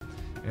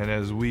And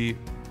as we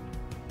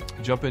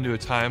jump into a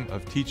time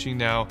of teaching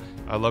now,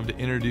 I'd love to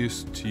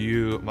introduce to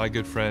you my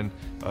good friend,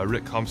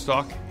 Rick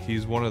Comstock.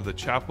 He's one of the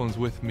chaplains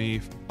with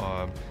me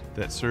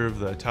that serve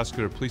the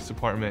Atascadero Police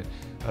Department,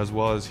 as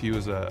well as he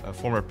was a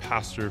former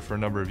pastor for a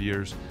number of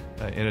years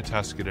in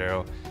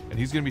Atascadero. And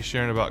he's going to be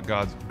sharing about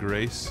God's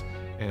grace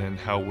and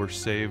how we're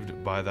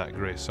saved by that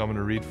grace. So I'm going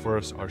to read for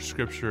us our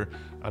scripture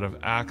out of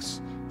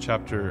Acts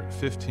chapter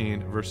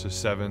 15, verses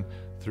 7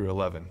 through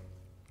 11.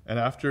 And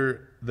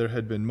after there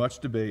had been much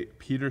debate,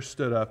 Peter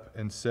stood up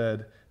and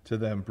said to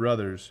them,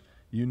 "Brothers,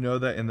 you know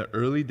that in the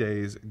early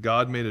days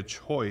God made a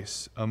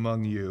choice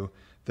among you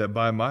that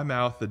by my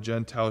mouth the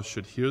Gentiles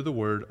should hear the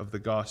word of the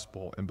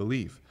gospel and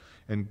believe.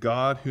 And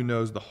God, who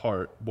knows the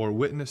heart, bore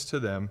witness to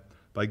them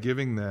by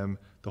giving them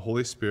the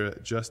Holy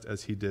Spirit just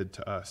as he did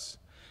to us.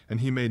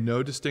 And he made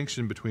no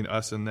distinction between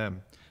us and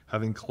them,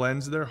 having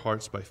cleansed their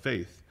hearts by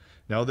faith.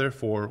 Now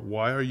therefore,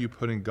 why are you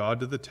putting God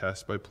to the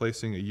test by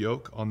placing a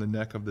yoke on the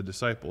neck of the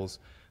disciples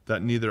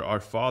that neither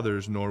our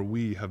fathers nor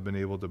we have been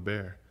able to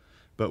bear?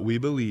 But we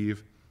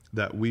believe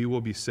that we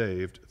will be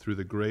saved through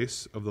the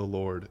grace of the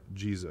Lord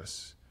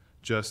Jesus,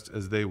 just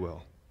as they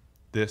will."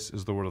 This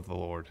is the word of the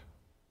Lord.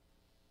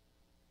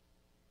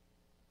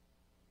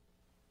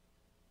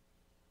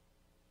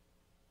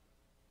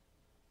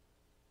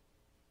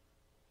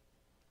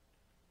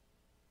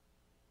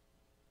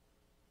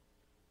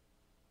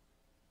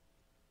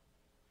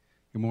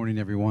 Good morning,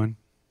 everyone.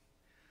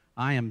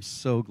 I am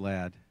so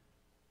glad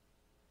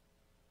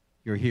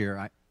you're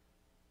here.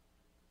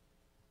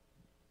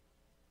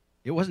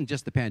 It wasn't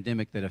just the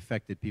pandemic that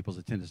affected people's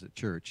attendance at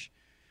church.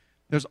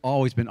 There's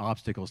always been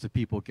obstacles to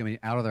people getting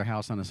out of their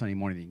house on a Sunday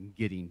morning and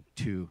getting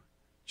to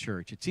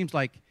church. It seems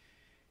like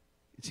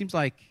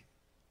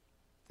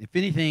if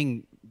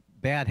anything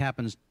bad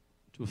happens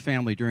to a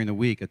family during the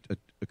week,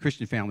 a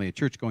Christian family, a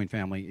church-going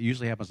family, it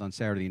usually happens on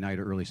Saturday night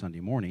or early Sunday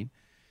morning.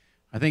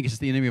 I think it's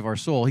the enemy of our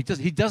soul. He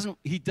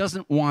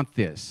doesn't want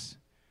this.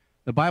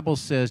 The Bible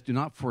says, "Do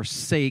not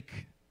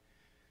forsake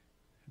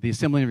the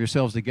assembling of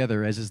yourselves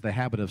together, as is the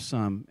habit of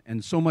some,"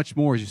 and so much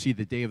more as you see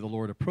the day of the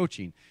Lord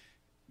approaching.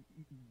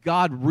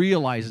 God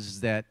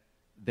realizes that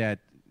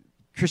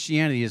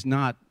Christianity is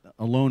not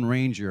a Lone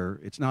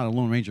Ranger. It's not a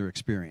Lone Ranger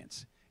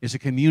experience. It's a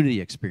community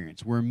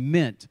experience. We're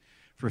meant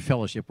for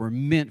fellowship. We're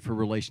meant for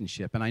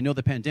relationship. And I know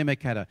the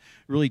pandemic had a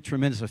really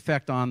tremendous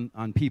effect on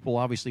people.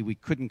 Obviously, we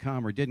couldn't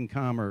come or didn't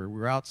come, or we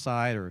were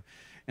outside,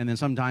 and then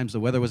sometimes the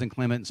weather was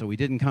inclement, so we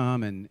didn't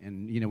come,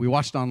 and we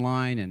watched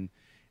online,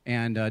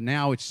 and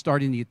now it's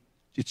starting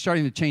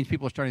to change.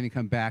 People are starting to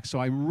come back. So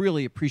I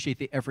really appreciate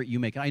the effort you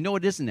make. I know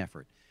it is an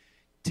effort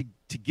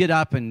to get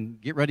up and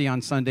get ready on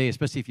Sunday,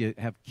 especially if you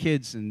have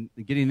kids, and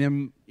getting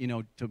them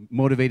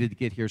motivated to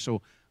get here.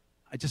 So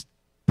I just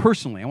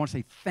personally, I want to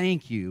say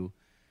thank you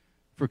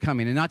for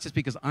coming, and not just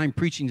because I'm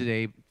preaching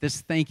today.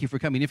 Thank you for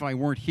coming. If I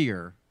weren't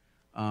here,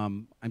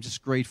 I'm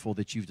just grateful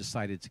that you've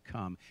decided to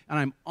come, and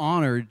I'm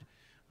honored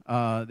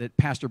that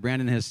Pastor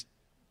Brandon has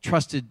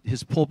trusted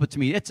his pulpit to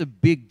me. It's a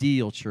big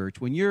deal, church.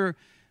 When you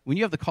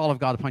have the call of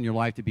God upon your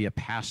life to be a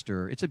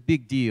pastor, it's a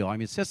big deal. I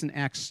mean, it says in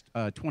Acts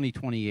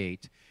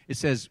 20:28, it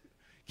says,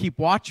 "Keep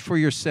watch for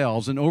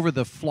yourselves and over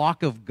the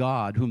flock of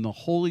God, whom the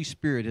Holy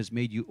Spirit has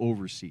made you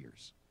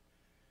overseers."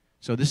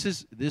 So this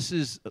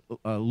is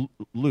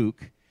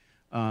Luke.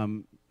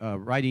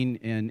 Writing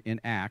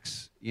in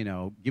Acts,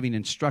 giving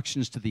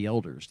instructions to the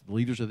elders, to the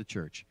leaders of the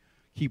church.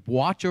 "Keep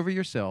watch over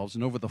yourselves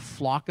and over the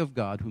flock of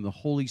God, whom the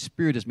Holy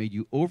Spirit has made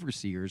you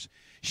overseers.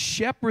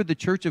 Shepherd the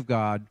church of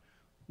God,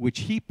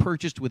 which he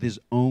purchased with his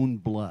own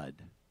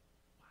blood."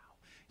 Wow.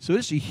 So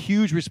this is a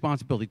huge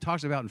responsibility. It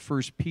talks about in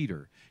 1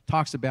 Peter,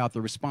 talks about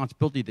the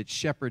responsibility that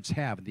shepherds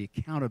have and the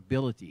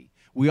accountability.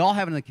 We all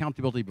have an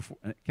accountability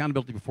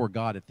before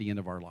God at the end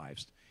of our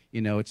lives.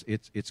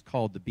 It's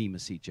called the Bema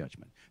Seat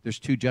judgment. There's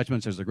two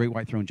judgments. There's the Great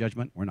White Throne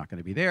judgment. We're not going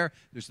to be there.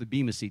 There's the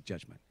Bema Seat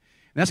judgment.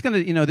 And that's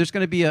going to, there's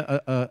going to be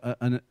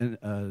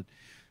an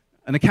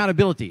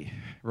accountability,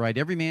 right?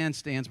 Every man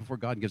stands before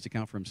God and gives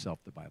account for himself,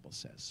 the Bible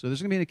says. So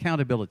there's going to be an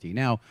accountability.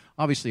 Now,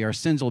 obviously, our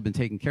sins will have been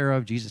taken care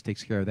of. Jesus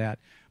takes care of that.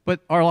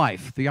 But our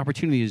life, the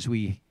opportunities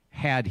we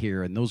had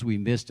here, and those we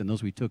missed, and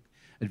those we took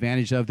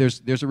advantage of,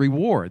 there's a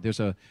reward. There's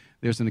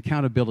an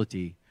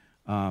accountability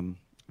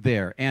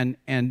there. And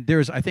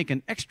there's, I think,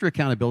 an extra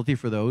accountability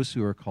for those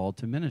who are called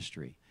to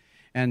ministry.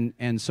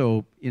 And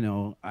so,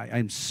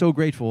 I'm so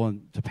grateful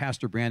to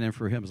Pastor Brandon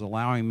for him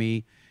allowing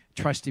me,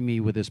 trusting me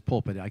with his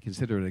pulpit. I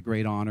consider it a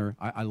great honor.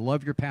 I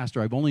love your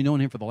pastor. I've only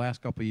known him for the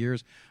last couple of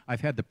years.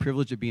 I've had the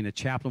privilege of being a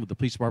chaplain with the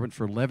police department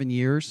for 11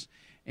 years,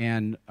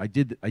 and I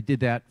did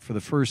that for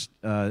the first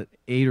 8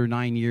 or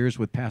 9 years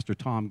with Pastor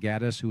Tom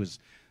Gaddis, who was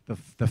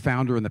the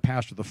founder and the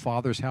pastor of the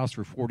Father's House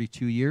for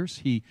 42 years.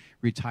 He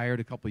retired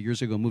a couple of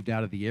years ago, moved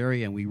out of the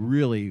area, and we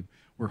really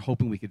were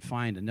hoping we could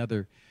find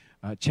another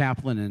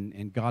chaplain,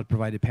 and God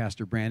provided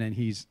Pastor Brandon.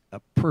 He's a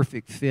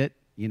perfect fit.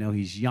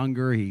 He's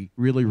younger. He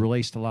really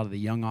relates to a lot of the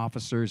young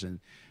officers and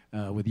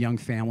with young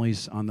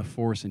families on the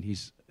force, and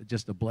he's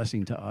just a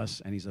blessing to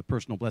us, and he's a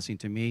personal blessing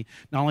to me.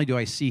 Not only do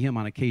I see him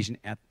on occasion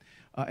at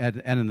at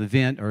an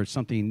event or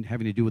something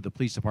having to do with the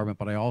police department,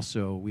 but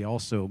we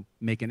also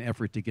make an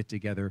effort to get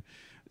together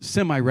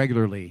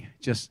semi-regularly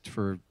just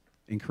for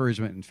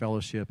encouragement and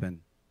fellowship and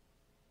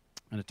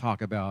to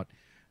talk about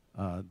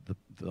the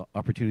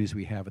opportunities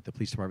we have at the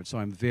police department. So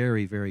I'm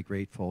very, very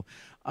grateful.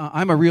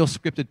 I'm a real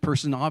scripted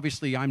person.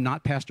 Obviously, I'm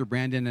not Pastor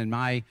Brandon, and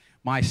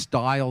my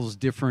style is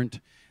different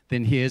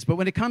than his. But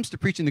when it comes to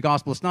preaching the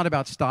gospel, it's not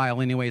about style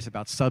anyway. It's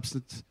about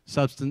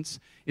substance.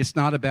 It's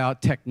not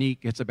about technique.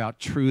 It's about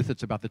truth.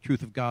 It's about the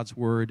truth of God's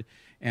word.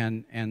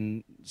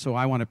 And so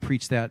I want to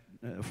preach that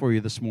for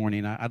you this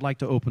morning. I'd like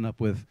to open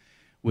up with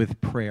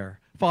prayer.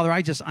 Father,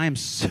 I'm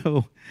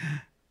so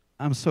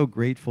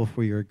grateful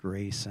for your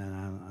grace, and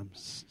I'm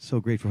so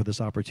grateful for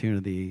this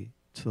opportunity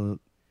to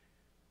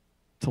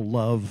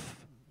love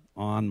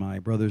on my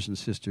brothers and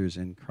sisters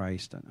in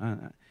Christ.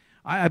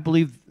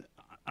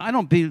 I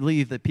don't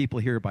believe that people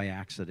here by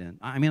accident.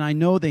 I mean, I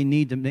know they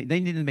need to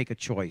make a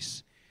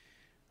choice.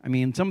 I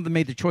mean, some of them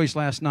made the choice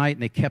last night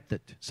and they kept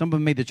it. Some of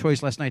them made the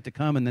choice last night to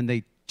come and then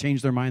they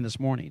changed their mind this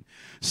morning.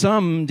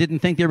 Some didn't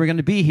think they were going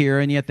to be here,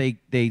 and yet they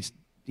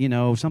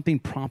something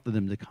prompted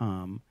them to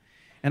come.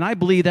 And I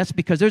believe that's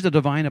because there's a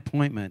divine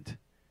appointment.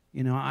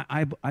 You know,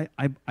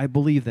 I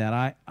believe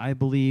that. I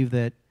believe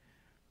that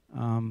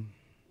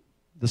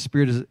the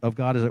Spirit of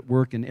God is at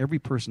work in every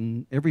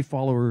person, every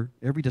follower,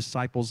 every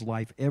disciple's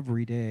life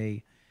every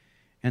day.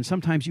 And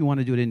sometimes you want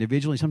to do it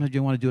individually. Sometimes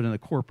you want to do it in a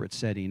corporate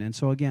setting. And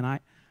so again,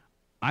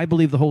 I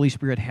believe the Holy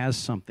Spirit has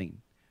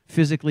something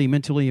physically,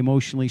 mentally,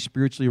 emotionally,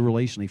 spiritually,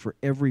 relationally for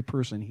every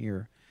person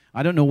here.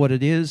 I don't know what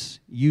it is.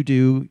 You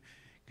do,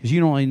 because you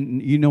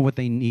know what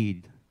they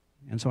need.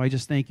 And so I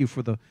just thank you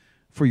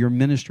for your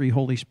ministry,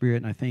 Holy Spirit,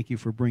 and I thank you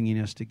for bringing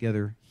us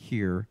together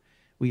here.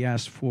 We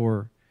ask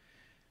for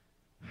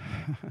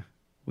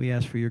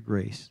your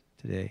grace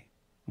today,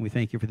 and we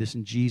thank you for this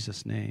in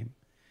Jesus' name.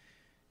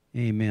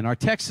 Amen. Our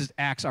text is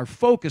Acts. Our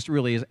focus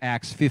really is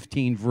Acts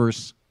 15,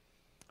 verse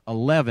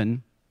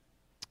 11,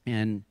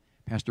 and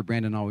Pastor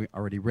Brandon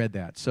already read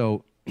that.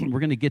 So we're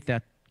going to get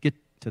to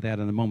that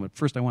in a moment.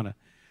 First, I want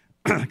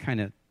to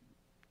kind of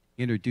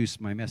introduce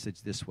my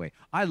message this way.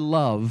 I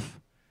love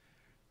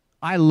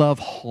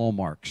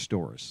Hallmark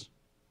stores.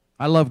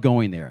 I love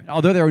going there.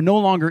 Although there are no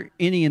longer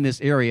any in this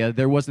area,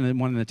 there wasn't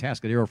one in the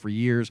Atascadero for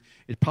years.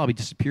 It probably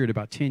disappeared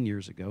about 10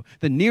 years ago.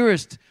 The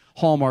nearest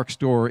Hallmark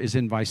store is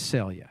in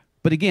Visalia.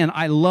 But again,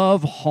 I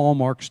love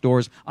Hallmark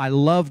stores. I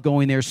love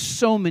going there.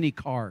 So many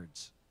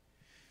cards.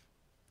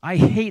 I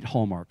hate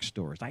Hallmark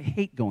stores. I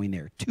hate going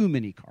there. Too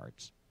many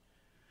cards.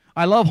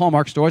 I love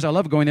Hallmark stores. I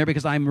love going there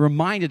because I'm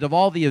reminded of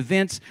all the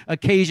events,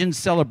 occasions,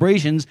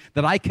 celebrations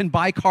that I can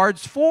buy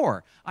cards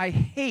for. I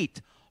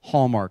hate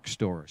Hallmark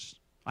stores.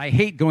 I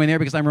hate going there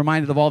because I'm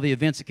reminded of all the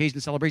events,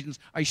 occasions, celebrations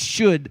I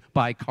should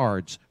buy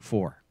cards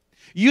for.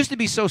 It used to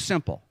be so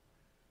simple.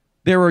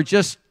 There were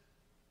just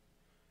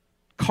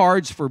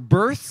cards for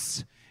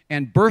births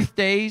and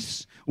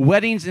birthdays,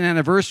 weddings and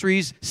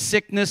anniversaries,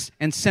 sickness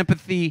and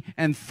sympathy,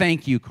 and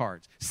thank you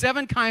cards.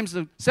 Seven kinds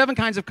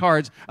of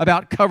cards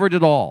about covered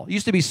it all. It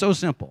used to be so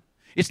simple.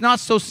 It's not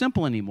so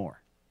simple anymore.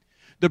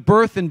 The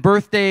birth and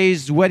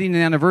birthdays, wedding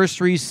and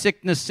anniversaries,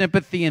 sickness,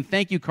 sympathy, and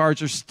thank you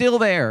cards are still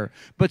there,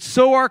 but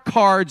so are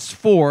cards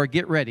for,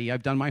 get ready,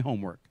 I've done my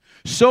homework,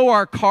 so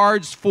are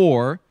cards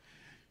for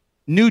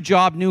new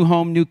job, new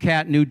home, new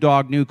cat, new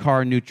dog, new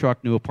car, new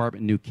truck, new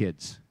apartment, new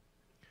kids.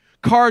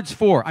 Cards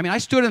for, I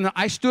stood in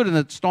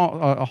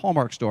a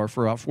Hallmark store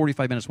for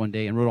 45 minutes one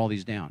day and wrote all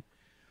these down.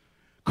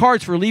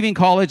 Cards for leaving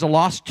college, a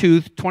lost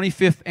tooth,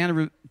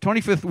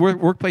 25th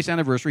workplace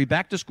anniversary,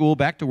 back to school,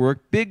 back to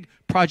work, big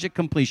project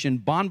completion,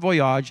 bon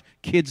voyage,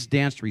 kids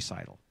dance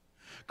recital.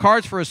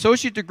 Cards for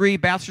associate degree,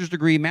 bachelor's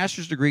degree,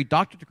 master's degree,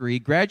 doctorate degree,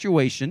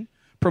 graduation,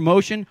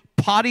 promotion,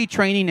 potty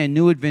training, and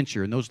new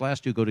adventure. And those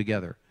last two go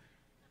together.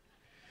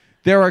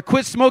 There are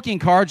quit smoking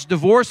cards,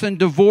 divorce and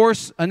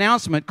divorce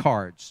announcement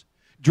cards.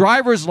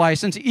 Driver's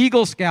license,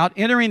 Eagle Scout,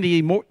 entering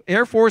the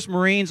Air Force,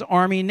 Marines,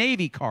 Army,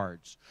 Navy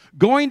cards.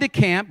 Going to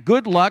camp,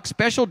 good luck,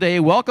 special day,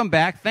 welcome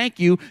back, thank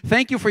you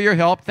for your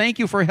help, thank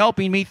you for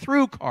helping me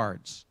through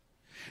cards.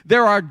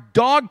 There are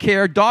dog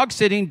care, dog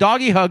sitting,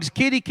 doggy hugs,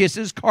 kitty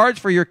kisses, cards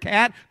for your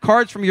cat,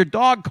 cards from your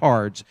dog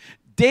cards.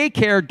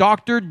 Daycare,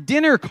 doctor,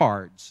 dinner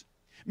cards.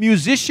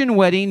 Musician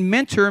wedding,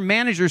 mentor,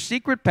 manager,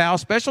 secret pal,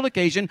 special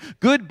occasion,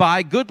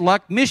 goodbye, good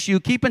luck, miss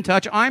you, keep in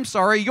touch, I'm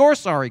sorry, you're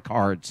sorry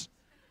cards.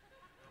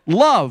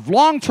 Love,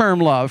 long-term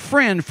love,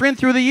 friend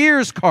through the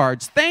years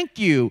cards. Thank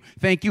you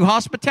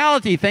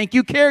hospitality, thank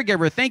you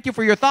caregiver, thank you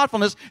for your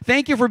thoughtfulness,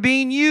 thank you for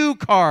being you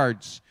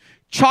cards.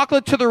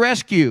 Chocolate to the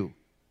rescue,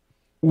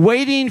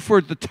 waiting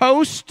for the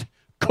toast,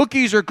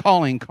 cookies or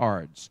calling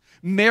cards.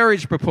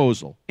 Marriage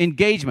proposal,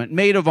 engagement,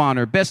 maid of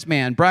honor, best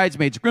man,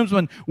 bridesmaids,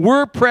 groomsmen,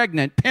 we're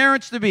pregnant,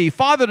 parents-to-be,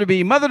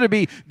 father-to-be,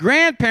 mother-to-be,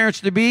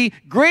 grandparents-to-be,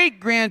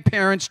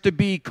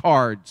 great-grandparents-to-be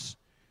cards.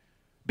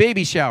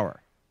 Baby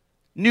shower,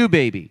 new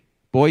baby.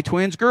 Boy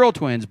twins, girl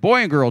twins,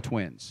 boy and girl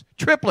twins,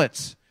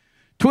 triplets,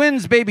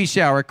 twins baby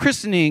shower,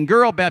 christening,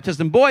 girl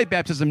baptism, boy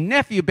baptism,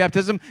 nephew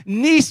baptism,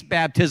 niece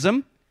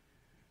baptism,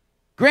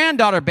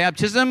 Granddaughter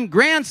baptism,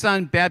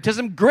 grandson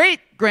baptism,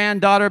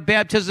 great-granddaughter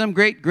baptism,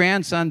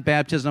 great-grandson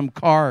baptism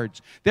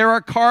cards. There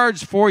are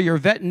cards for your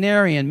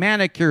veterinarian,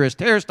 manicurist,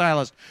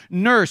 hairstylist,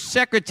 nurse,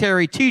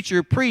 secretary,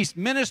 teacher, priest,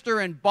 minister,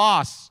 and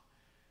boss.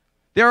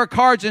 There are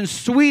cards in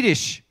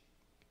Swedish,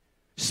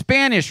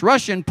 Spanish,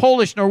 Russian,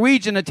 Polish,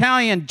 Norwegian,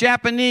 Italian,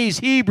 Japanese,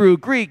 Hebrew,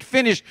 Greek,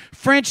 Finnish,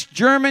 French,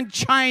 German,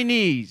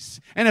 Chinese.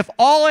 And if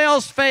all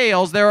else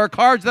fails, there are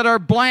cards that are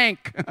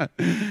blank.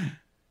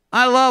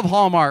 I love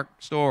Hallmark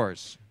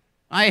stores.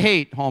 I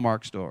hate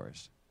Hallmark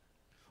stores.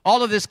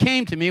 All of this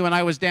came to me when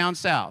I was down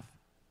south.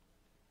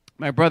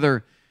 My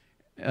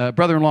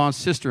brother-in-law and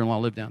sister-in-law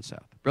lived down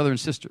south.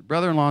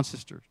 Brother-in-law and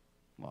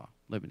sister-in-law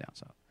living down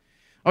south.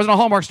 I was in a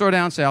Hallmark store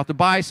down south to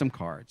buy some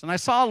cards, and I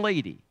saw a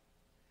lady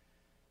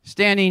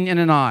standing in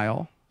an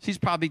aisle. She's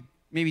probably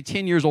maybe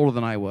 10 years older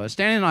than I was,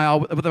 standing in an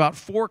aisle with about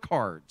 4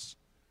 cards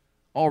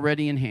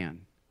already in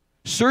hand,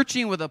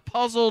 searching with a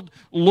puzzled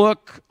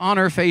look on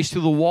her face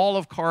through the wall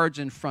of cards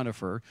in front of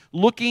her,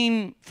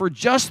 looking for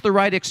just the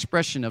right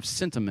expression of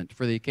sentiment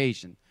for the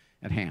occasion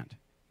at hand.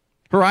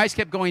 Her eyes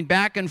kept going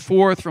back and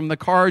forth from the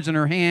cards in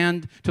her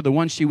hand to the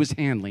ones she was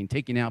handling,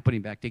 taking out,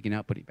 putting back, taking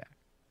out, putting back.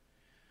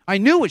 I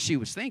knew what she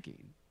was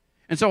thinking.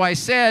 And so I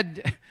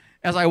said,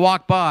 as I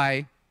walked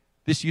by,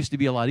 "This used to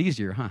be a lot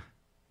easier, huh?"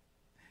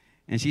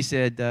 And she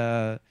said,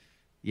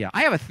 "Yeah,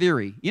 I have a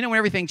theory. You know when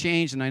everything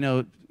changed," and I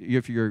know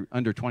if you're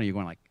under 20, you're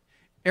going like,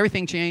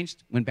 everything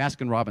changed when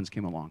Baskin-Robbins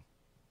came along.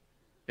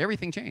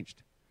 Everything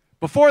changed.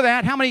 Before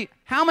that, how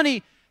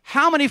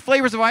many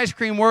flavors of ice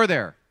cream were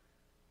there?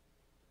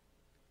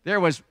 There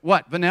was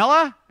what?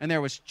 Vanilla, and there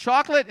was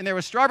chocolate, and there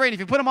was strawberry, and if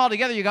you put them all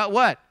together, you got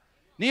what?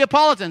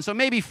 Neapolitan, so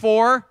maybe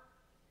 4.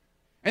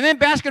 And then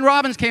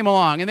Baskin-Robbins came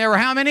along, and there were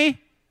how many?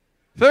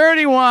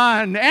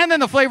 31. And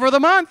then the flavor of the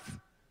month.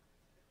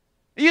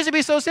 It used to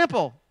be so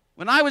simple.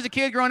 When I was a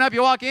kid growing up,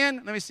 you walk in,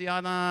 let me see,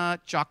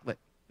 chocolate,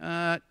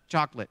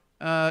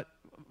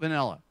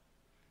 vanilla.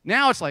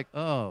 Now it's like,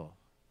 oh.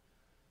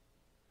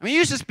 I mean, you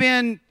used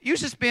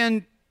to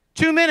spend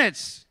 2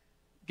 minutes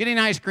getting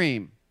ice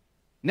cream.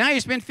 Now you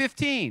spend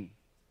 15.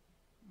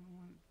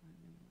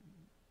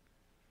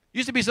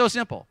 Used to be so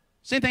simple.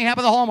 Same thing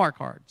happened to Hallmark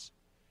cards.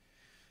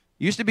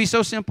 Used to be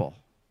so simple.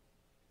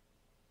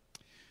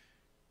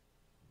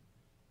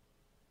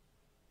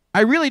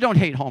 I really don't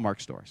hate Hallmark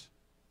stores.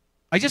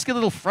 I just get a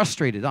little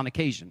frustrated on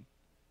occasion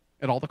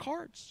at all the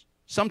cards.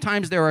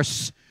 Sometimes there are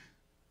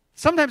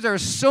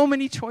so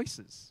many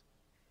choices.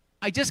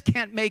 I just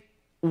can't make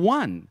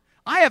one.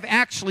 I have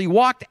actually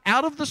walked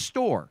out of the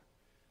store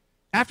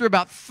after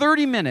about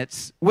 30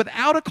 minutes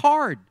without a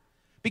card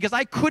because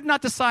I could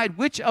not decide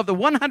which of the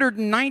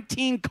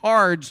 119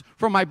 cards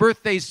for my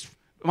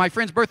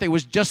friend's birthday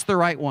was just the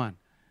right one.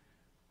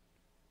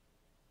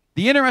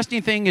 The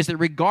interesting thing is that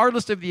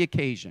regardless of the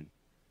occasion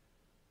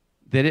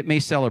that it may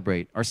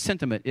celebrate or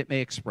sentiment it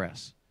may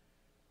express,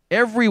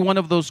 every one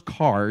of those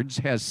cards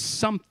has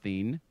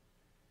something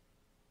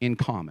in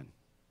common.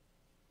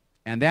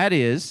 And that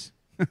is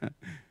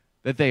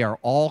that they are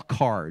all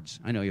cards.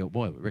 I know,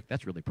 boy, Rick,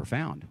 that's really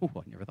profound. Oh,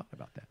 I never thought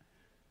about that.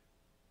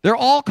 They're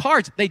all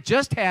cards. They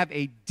just have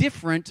a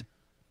different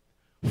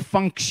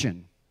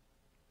function.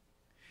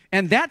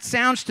 And that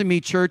sounds to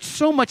me, church,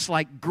 so much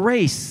like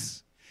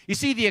grace. You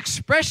see, the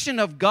expression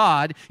of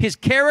God, His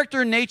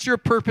character, nature,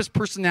 purpose,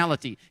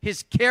 personality.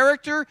 His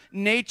character,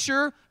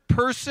 nature,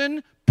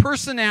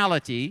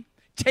 personality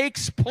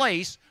takes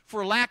place,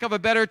 for lack of a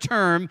better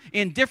term,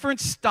 in different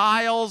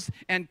styles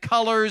and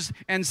colors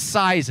and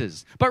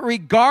sizes. But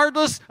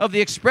regardless of the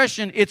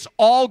expression, it's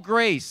all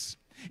grace.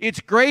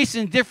 It's grace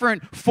in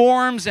different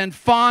forms and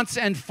fonts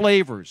and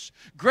flavors.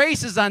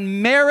 Grace is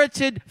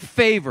unmerited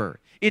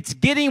favor. It's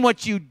getting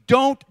what you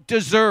don't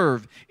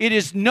deserve. It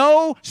is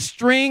no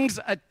strings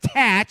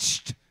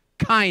attached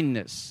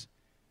kindness.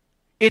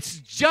 It's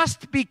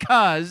just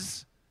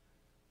because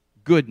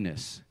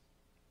goodness.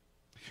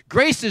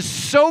 Grace is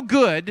so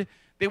good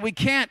that we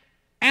can't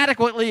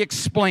adequately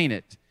explain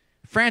it.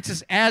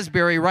 Francis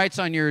Asbury writes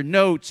on your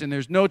notes, and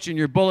there's notes in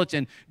your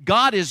bulletin,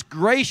 God is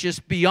gracious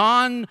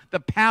beyond the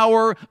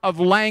power of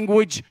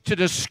language to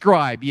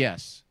describe.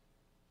 Yes.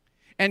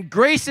 And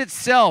grace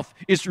itself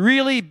is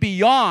really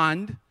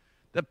beyond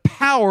the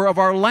power of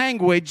our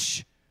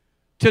language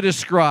to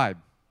describe.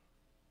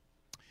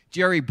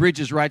 Jerry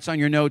Bridges writes on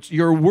your notes,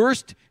 your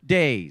worst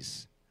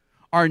days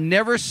are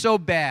never so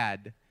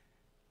bad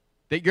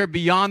that you're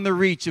beyond the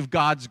reach of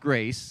God's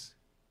grace.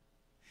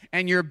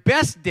 And your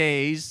best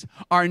days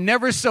are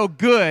never so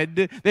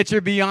good that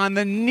you're beyond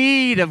the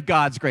need of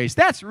God's grace.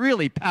 That's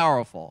really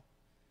powerful.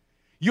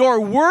 Your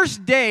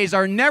worst days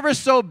are never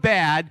so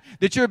bad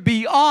that you're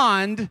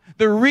beyond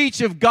the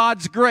reach of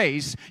God's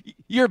grace.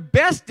 Your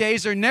best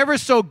days are never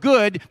so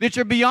good that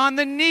you're beyond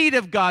the need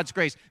of God's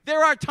grace.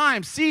 There are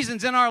times,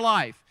 seasons in our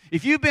life.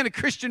 If you've been a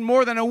Christian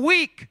more than a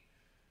week,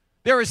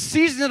 there are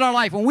seasons in our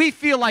life when we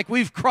feel like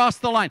we've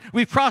crossed the line.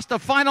 We've crossed the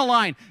final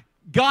line.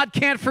 God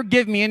can't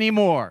forgive me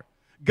anymore.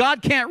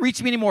 God can't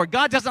reach me anymore.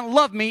 God doesn't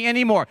love me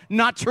anymore.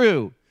 Not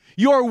true.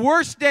 Your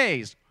worst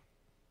days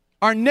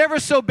are never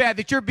so bad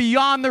that you're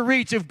beyond the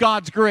reach of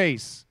God's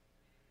grace.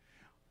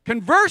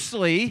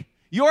 Conversely,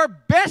 your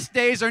best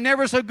days are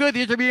never so good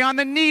that you're beyond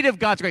the need of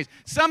God's grace.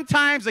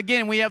 Sometimes,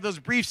 again, we have those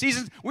brief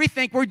seasons, we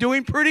think we're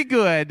doing pretty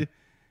good.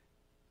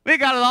 We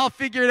got it all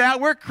figured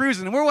out. We're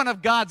cruising. We're one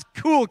of God's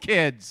cool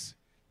kids.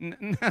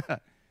 And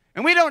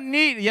we don't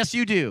need, yes,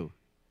 you do.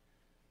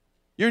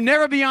 You're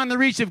never beyond the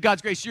reach of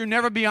God's grace. You're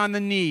never beyond the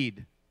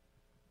need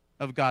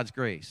of God's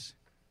grace.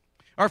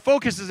 Our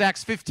focus is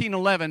Acts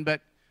 15:11,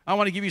 but I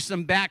want to give you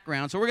some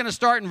background. So we're going to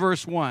start in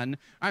verse 1.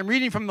 I'm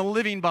reading from the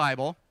Living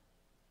Bible.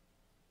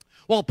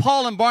 While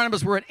Paul and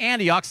Barnabas were at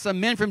Antioch, some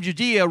men from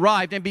Judea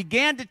arrived and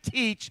began to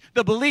teach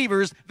the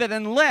believers that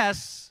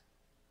unless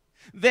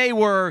they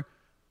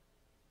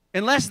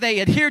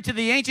adhered to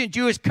the ancient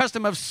Jewish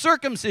custom of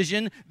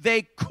circumcision,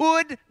 they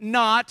could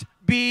not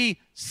be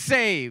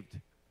saved.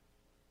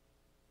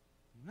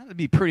 That would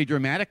be pretty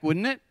dramatic,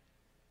 wouldn't it?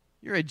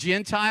 You're a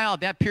Gentile at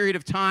that period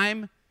of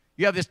time.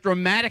 You have this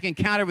dramatic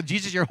encounter with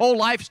Jesus. Your whole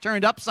life's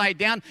turned upside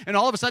down, and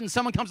all of a sudden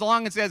someone comes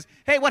along and says,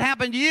 hey, what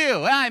happened to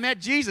you? Well, I met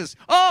Jesus.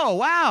 Oh,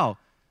 wow.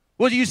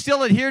 Well, do you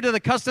still adhere to the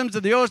customs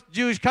of the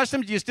Jewish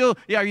customs?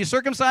 Are you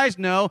circumcised?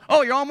 No.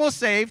 Oh, you're almost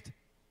saved.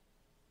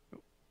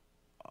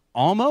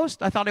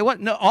 Almost? I thought I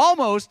wasn't. No,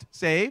 almost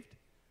saved.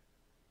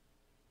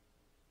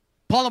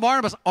 Paul and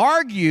Barnabas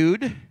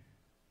argued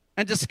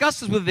and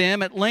discussed with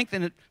them at length,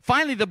 and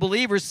finally the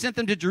believers sent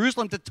them to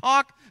Jerusalem to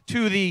talk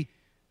to the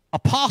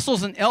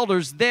apostles and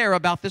elders there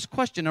about this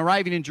question.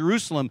 Arriving in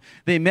Jerusalem,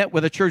 they met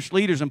with the church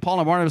leaders, and Paul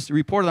and Barnabas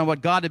reported on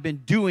what God had been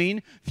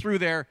doing through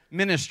their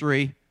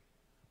ministry.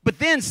 But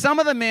then some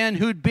of the men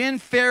who'd been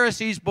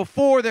Pharisees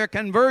before their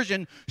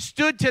conversion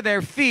stood to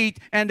their feet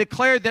and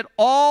declared that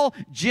all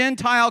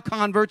Gentile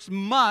converts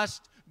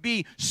must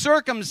be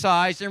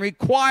circumcised and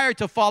required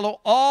to follow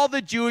all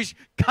the Jewish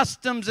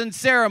customs and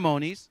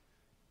ceremonies.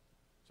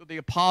 So the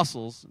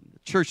apostles and the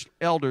church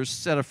elders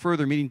set a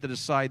further meeting to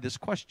decide this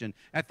question.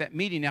 At that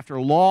meeting, after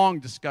a long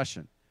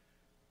discussion,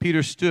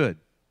 Peter stood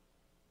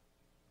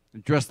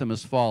and addressed them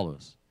as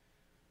follows.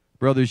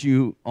 Brothers,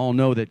 you all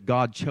know that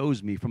God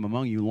chose me from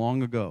among you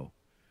long ago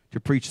to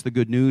preach the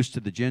good news to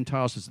the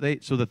Gentiles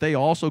so that they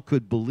also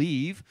could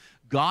believe.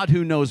 God,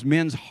 who knows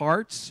men's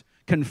hearts,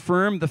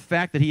 confirmed the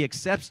fact that he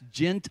accepts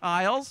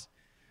Gentiles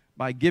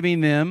by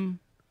giving them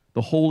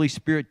the Holy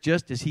Spirit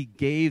just as he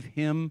gave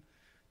him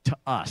to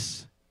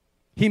us.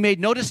 He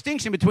made no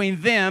distinction between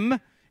them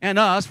and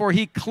us, for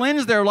he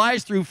cleansed their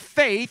lives through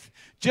faith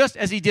just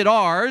as he did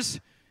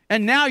ours.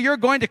 And now you're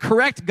going to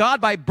correct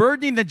God by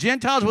burdening the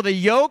Gentiles with a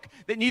yoke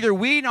that neither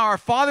we nor our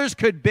fathers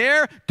could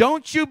bear?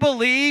 Don't you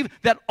believe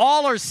that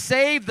all are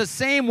saved the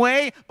same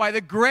way by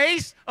the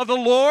grace of the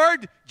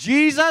Lord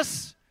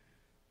Jesus?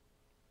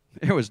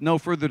 There was no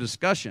further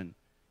discussion.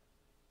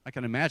 I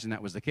can imagine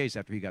that was the case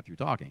after he got through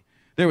talking.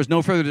 There was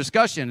no further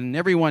discussion, and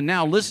everyone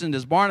now listened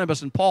as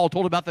Barnabas and Paul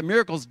told about the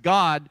miracles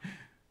God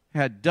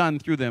had done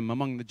through them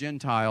among the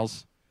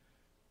Gentiles.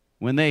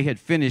 When they had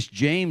finished,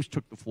 James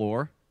took the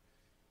floor.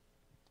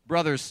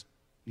 Brothers,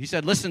 he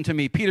said, listen to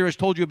me. Peter has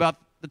told you about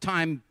the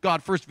time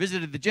God first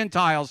visited the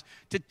Gentiles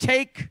to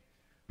take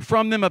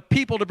from them a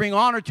people to bring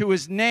honor to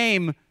his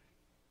name.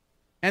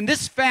 And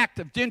this fact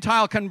of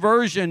Gentile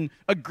conversion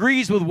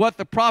agrees with what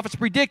the prophets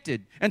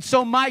predicted. And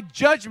so my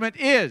judgment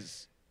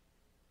is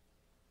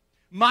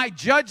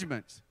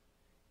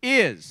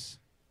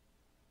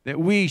that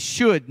we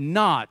should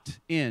not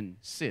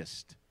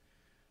insist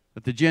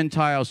that the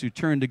Gentiles who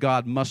turn to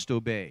God must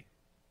obey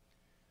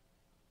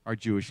our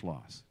Jewish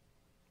laws.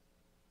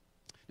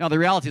 Now, the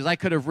reality is I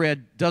could have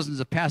read dozens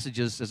of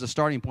passages as a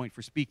starting point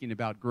for speaking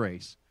about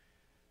grace.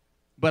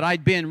 But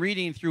I'd been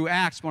reading through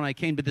Acts when I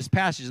came to this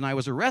passage, and I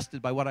was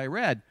arrested by what I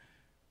read.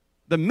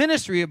 The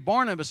ministry of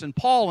Barnabas and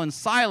Paul and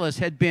Silas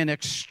had been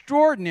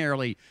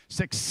extraordinarily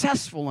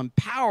successful and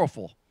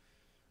powerful.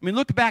 I mean,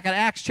 look back at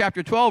Acts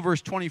chapter 12,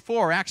 verse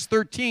 24, Acts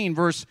 13,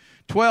 verse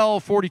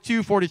 12,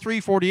 42, 43,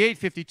 48,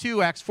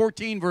 52, Acts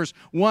 14, verse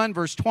 1,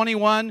 verse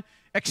 21.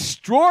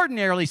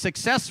 Extraordinarily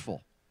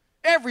successful.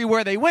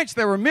 Everywhere they went,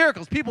 there were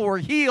miracles. People were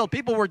healed.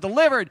 People were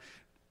delivered.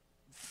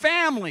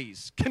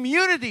 Families,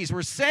 communities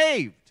were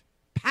saved.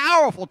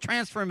 Powerful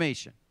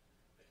transformation.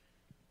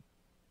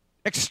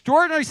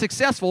 Extraordinarily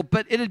successful,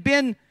 but it had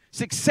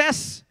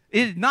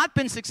not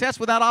been success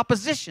without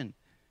opposition.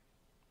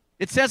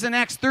 It says in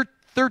Acts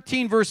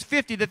 13, verse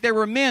 50, that there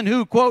were men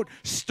who, quote,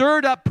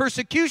 stirred up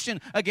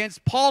persecution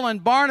against Paul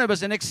and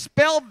Barnabas and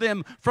expelled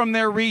them from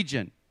their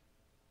region.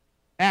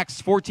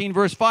 Acts 14,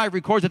 verse 5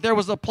 records that there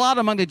was a plot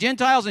among the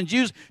Gentiles and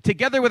Jews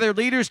together with their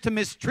leaders to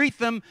mistreat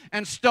them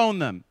and stone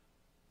them.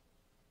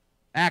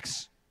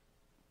 Acts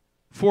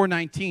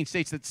 4:19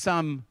 states that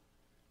some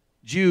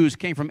Jews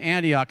came from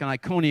Antioch and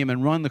Iconium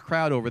and run the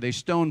crowd over. They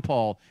stoned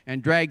Paul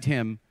and dragged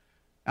him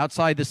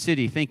outside the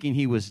city thinking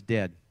he was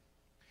dead.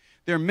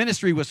 Their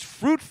ministry was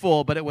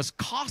fruitful, but it was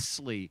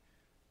costly.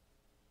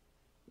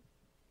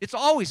 It's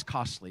always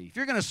costly. If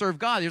you're going to serve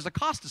God, there's a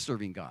cost to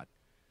serving God.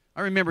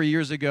 I remember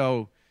years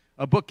ago,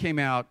 a book came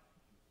out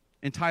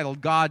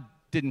entitled God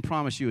Didn't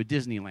Promise You a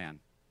Disneyland.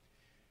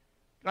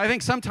 I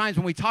think sometimes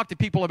when we talk to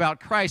people about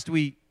Christ,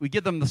 we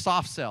give them the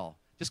soft sell.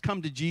 Just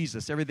come to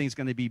Jesus. Everything's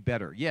going to be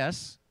better.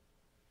 Yes.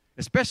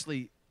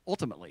 Especially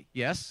ultimately.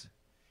 Yes.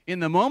 In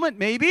the moment,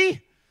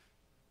 maybe.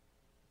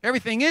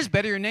 Everything is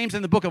better. Your name's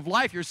in the book of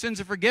life. Your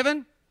sins are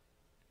forgiven.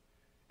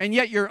 And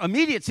yet your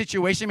immediate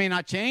situation may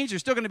not change.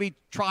 There's still going to be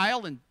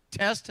trial and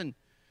test and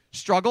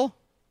struggle.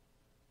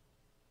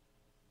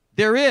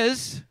 There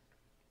is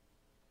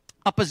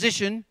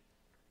opposition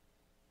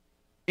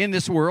in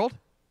this world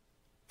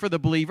for the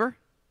believer.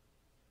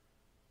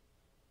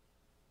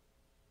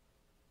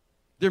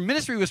 Their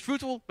ministry was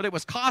fruitful, but it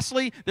was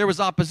costly. There was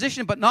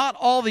opposition, but not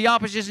all the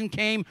opposition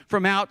came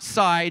from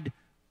outside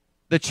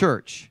the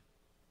church.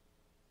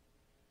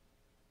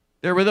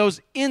 There were those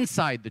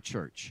inside the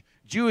church.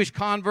 Jewish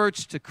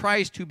converts to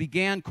Christ who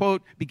began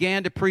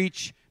to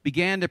teach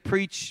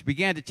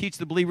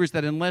the believers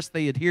that unless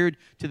they adhered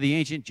to the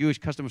ancient Jewish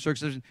custom of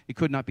circumcision, they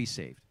could not be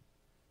saved.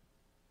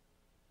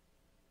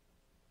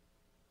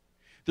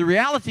 The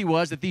reality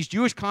was that these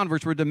Jewish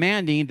converts were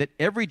demanding that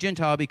every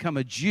Gentile become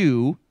a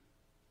Jew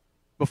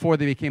before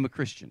they became a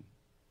Christian.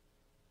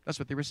 That's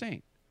what they were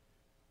saying.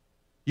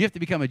 You have to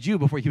become a Jew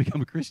before you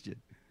become a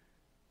Christian.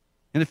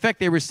 In effect,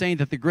 they were saying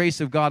that the grace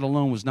of God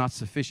alone was not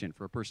sufficient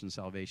for a person's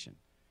salvation.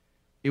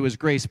 It was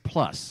grace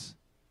plus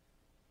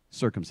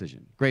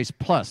circumcision, grace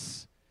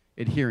plus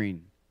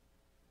adhering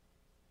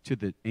to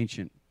the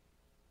ancient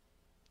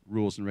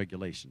rules and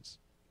regulations.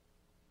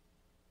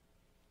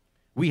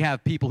 We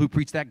have people who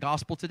preach that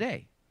gospel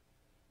today.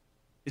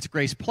 It's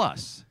grace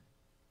plus.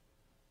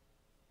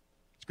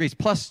 It's grace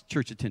plus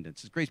church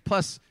attendance. It's grace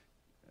plus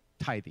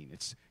tithing.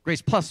 It's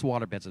grace plus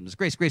water baptism. It's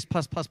grace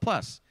plus, plus,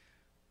 plus.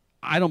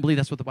 I don't believe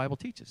that's what the Bible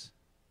teaches.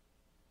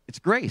 It's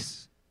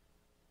grace.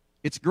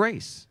 It's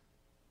grace.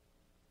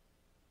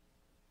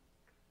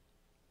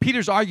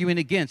 Peter's arguing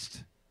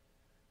against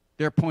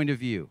their point of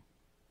view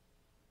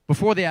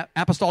before the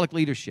apostolic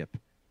leadership.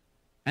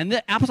 And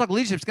the apostolic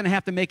leadership is going to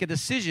have to make a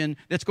decision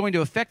that's going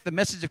to affect the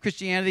message of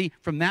Christianity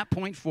from that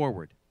point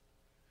forward.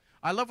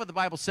 I love what the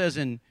Bible says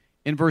in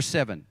verse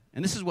 7.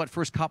 And this is what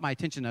first caught my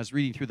attention as I was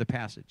reading through the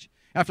passage.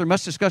 After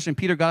much discussion,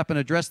 Peter got up and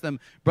addressed them.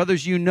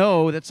 Brothers, you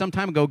know that some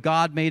time ago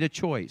God made a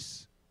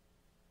choice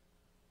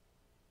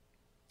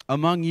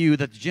among you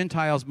that the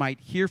Gentiles might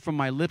hear from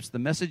my lips the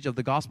message of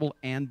the gospel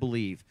and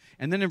believe.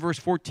 And then in verse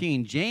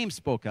 14, James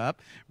spoke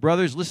up.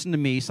 Brothers, listen to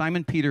me.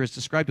 Simon Peter has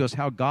described to us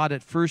how God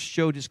at first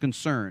showed his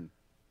concern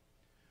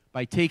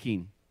by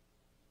taking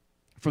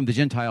from the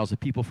Gentiles a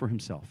people for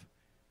himself.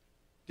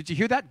 Did you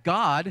hear that?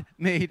 God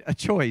made a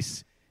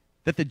choice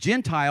that the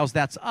Gentiles,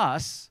 that's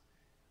us,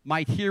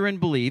 might hear and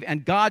believe,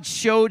 and God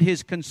showed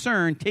his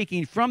concern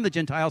taking from the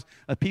Gentiles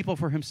a people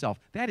for himself.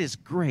 That is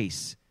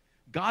grace.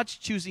 God's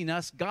choosing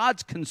us,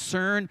 God's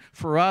concern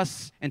for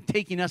us and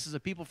taking us as a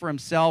people for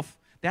himself,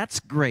 that's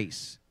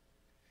grace.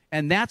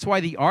 And that's why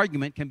the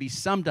argument can be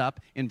summed up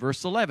in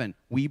verse 11.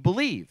 We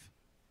believe.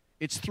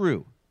 It's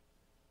through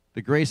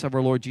the grace of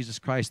our Lord Jesus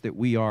Christ that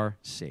we are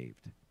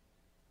saved.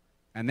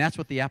 And that's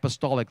what the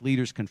apostolic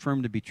leaders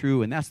confirmed to be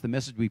true, and that's the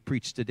message we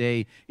preach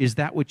today. Is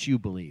that what you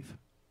believe?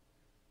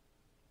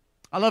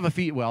 I love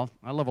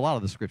a lot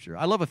of the Scripture.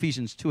 I love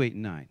Ephesians 2, 8,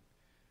 and 9.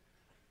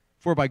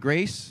 For by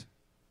grace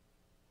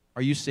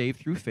are you saved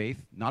through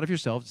faith, not of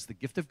yourselves. It's the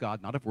gift of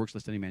God, not of works,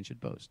 lest any man should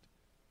boast.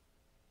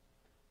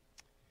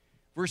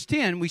 Verse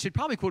 10, we should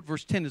probably quote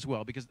verse 10 as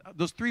well, because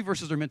those three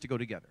verses are meant to go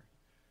together.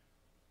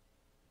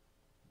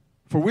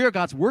 For we are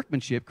God's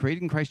workmanship,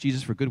 created in Christ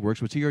Jesus for good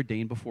works, which he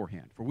ordained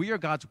beforehand. For we are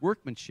God's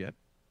workmanship,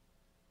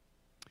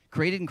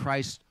 created in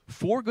Christ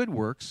for good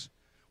works,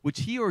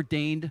 which he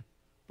ordained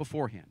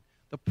beforehand.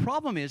 The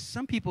problem is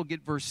some people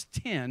get verse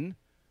 10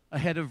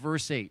 ahead of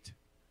verse 8.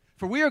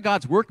 For we are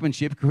God's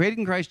workmanship, created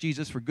in Christ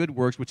Jesus for good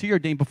works, which he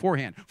ordained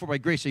beforehand. For by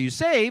grace are you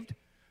saved,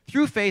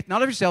 through faith,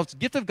 not of yourselves,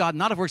 gift of God,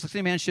 not of works, lest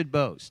any man should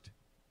boast.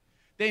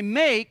 They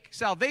make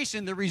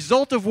salvation the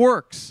result of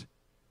works,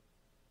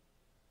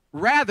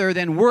 rather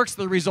than works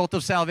the result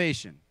of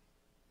salvation.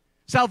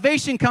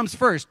 Salvation comes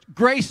first,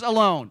 grace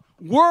alone.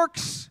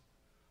 Works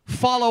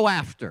follow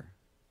after.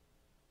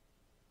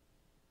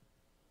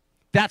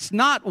 That's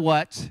not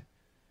what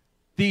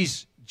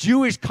these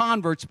Jewish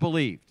converts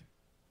believed.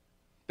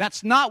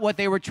 That's not what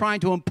they were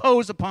trying to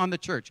impose upon the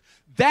church.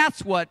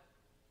 That's what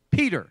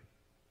Peter,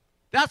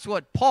 that's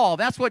what Paul,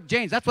 that's what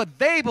James, that's what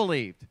they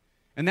believed.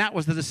 And that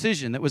was the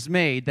decision that was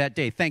made that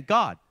day. Thank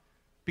God,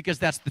 because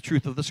that's the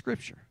truth of the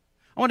Scripture.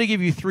 I want to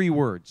give you three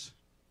words.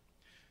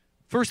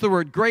 First, the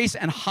word grace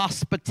and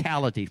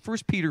hospitality. 1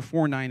 Peter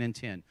 4, 9, and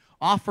 10.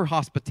 Offer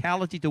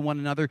hospitality to one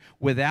another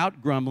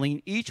without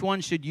grumbling. Each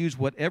one should use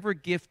whatever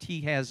gift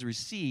he has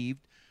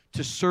received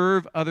to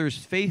serve others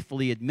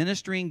faithfully,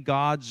 administering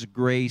God's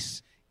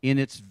grace in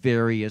its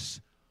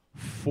various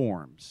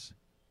forms.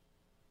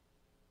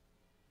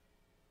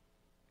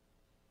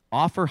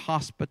 Offer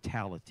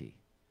hospitality.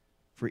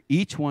 For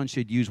each one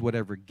should use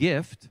whatever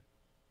gift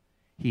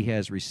he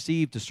has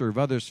received to serve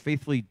others,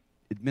 faithfully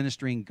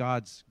administering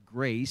God's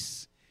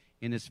grace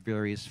in its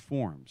various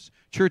forms.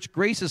 Church,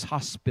 grace is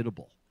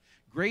hospitable.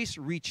 Grace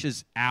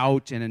reaches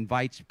out and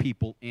invites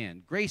people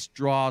in. Grace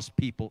draws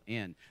people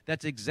in.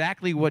 That's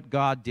exactly what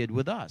God did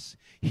with us.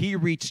 He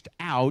reached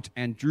out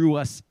and drew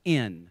us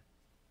in.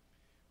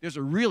 There's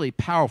a really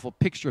powerful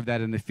picture of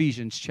that in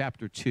Ephesians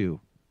chapter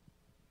 2.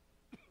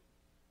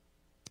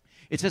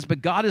 It says,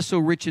 "But God is so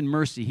rich in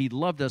mercy, He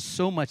loved us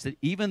so much that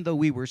even though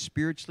we were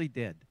spiritually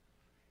dead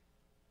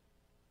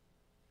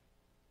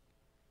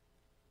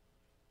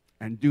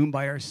and doomed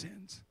by our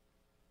sins,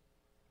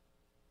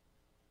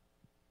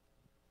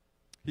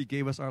 He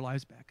gave us our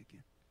lives back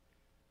again."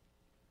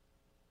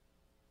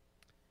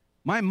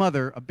 My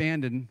mother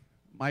abandoned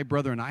my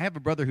brother and I. I have a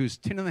brother who's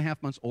 10 and a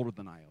half months older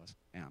than I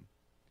am.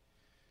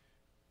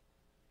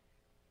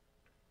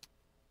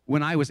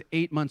 When I was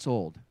 8 months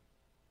old,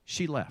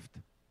 she left.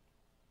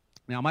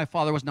 Now, my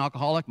father was an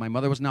alcoholic. My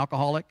mother was an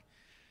alcoholic.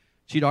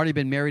 She'd already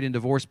been married and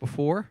divorced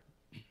before.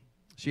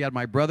 She had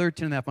my brother.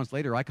 10 and a half months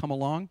later, I come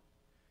along.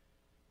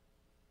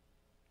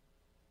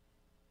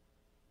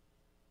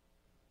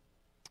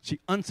 She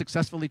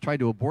unsuccessfully tried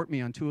to abort me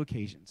on 2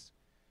 occasions.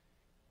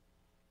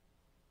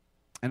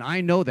 And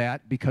I know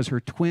that because her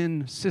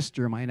twin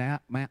sister, my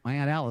Aunt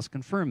Alice,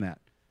 confirmed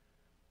that.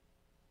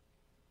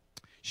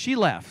 She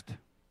left.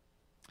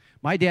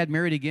 My dad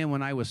married again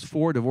when I was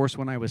 4, divorced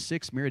when I was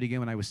 6, married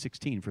again when I was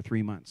 16 for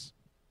 3 months.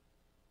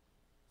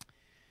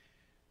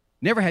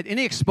 Never had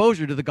any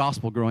exposure to the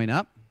gospel growing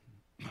up.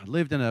 I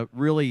lived in a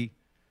really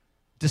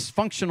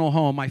dysfunctional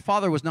home. My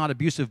father was not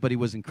abusive, but he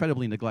was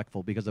incredibly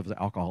neglectful because of his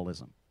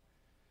alcoholism.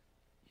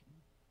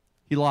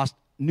 He lost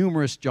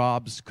numerous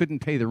jobs, couldn't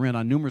pay the rent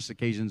on numerous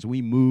occasions.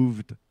 We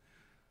moved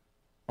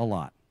a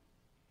lot.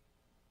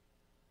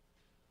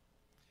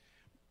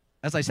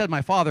 As I said,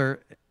 my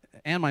father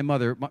and my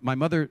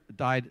mother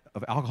died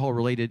of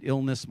alcohol-related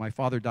illness. My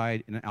father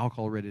died in an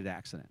alcohol-related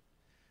accident.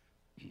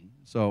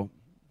 So,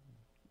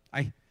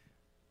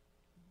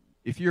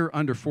 if you're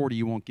under 40,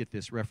 you won't get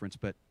this reference,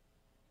 but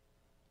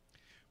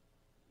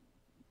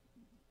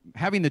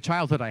having the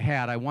childhood I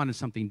had, I wanted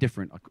something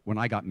different when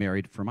I got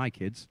married for my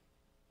kids.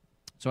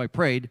 So I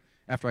prayed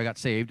after I got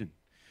saved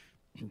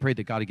and prayed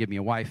that God would give me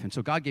a wife. And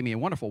so God gave me a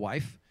wonderful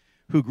wife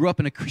who grew up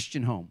in a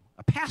Christian home,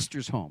 a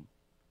pastor's home,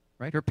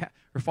 right?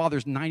 Her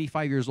father's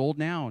 95 years old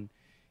now and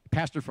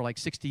pastored for like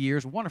 60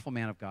 years, wonderful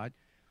man of God.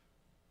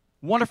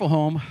 Wonderful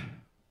home,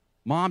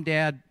 mom,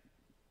 dad,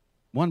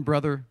 1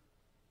 brother,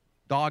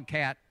 dog,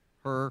 cat,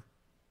 her,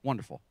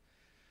 wonderful.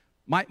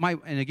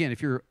 And again,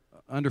 if you're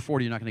under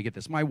 40, you're not going to get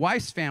this. My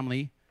wife's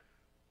family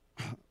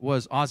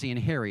was Ozzie and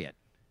Harriet.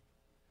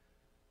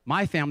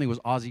 My family was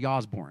Ozzy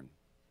Osbourne.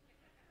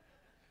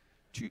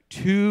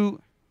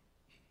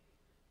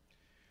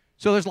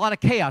 So there's a lot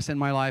of chaos in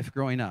my life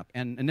growing up,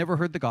 and I never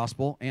heard the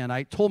gospel, and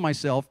I told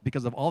myself,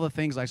 because of all the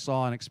things I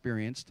saw and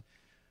experienced,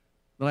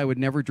 that I would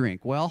never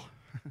drink. Well,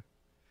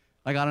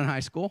 I got in high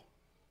school,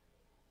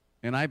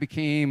 and I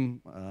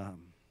became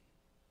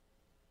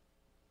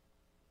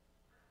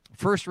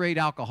first-rate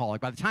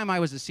alcoholic. By the time I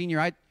was a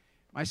senior,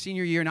 my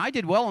senior year, and I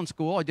did well in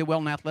school. I did well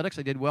in athletics.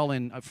 I did well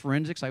in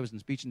forensics. I was in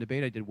speech and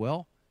debate. I did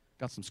well.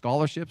 Got some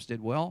scholarships, did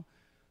well.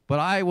 But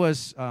I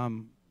was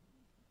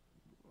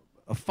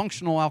a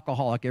functional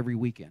alcoholic every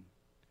weekend.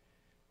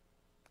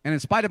 And in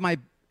spite of my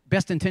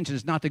best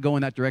intentions not to go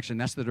in that direction,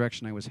 that's the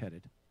direction I was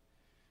headed.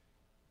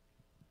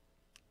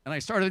 And I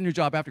started a new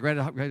job after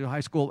graduating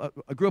high school.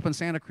 I grew up in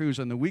Santa Cruz,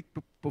 and the week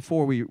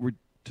before we were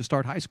to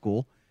start high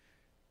school,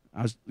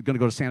 I was going to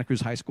go to Santa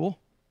Cruz High School.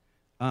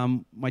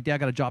 My dad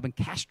got a job in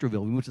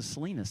Castroville. We went to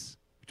Salinas,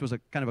 which was a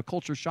kind of a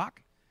culture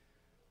shock.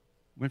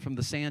 Went from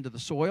the sand to the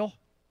soil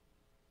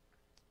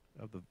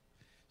of the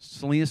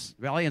Salinas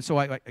Valley. And so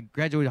I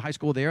graduated high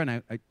school there, and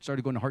I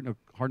started going to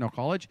Hartnell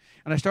College.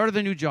 And I started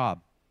a new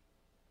job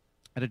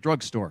at a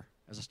drugstore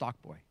as a stock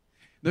boy.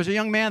 There's a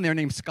young man there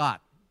named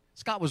Scott.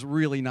 Scott was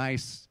really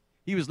nice.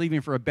 He was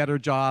leaving for a better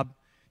job,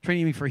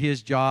 training me for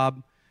his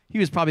job. He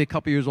was probably a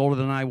couple years older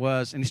than I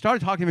was. And he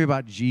started talking to me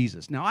about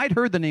Jesus. Now, I'd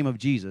heard the name of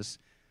Jesus,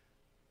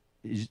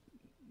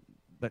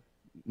 but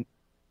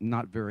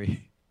not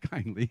very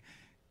kindly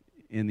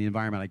in the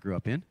environment I grew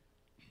up in.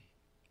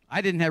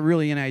 I didn't have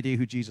really any idea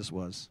who Jesus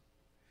was.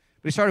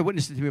 But he started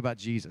witnessing to me about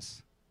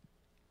Jesus.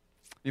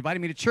 He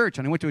invited me to church,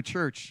 and I went to a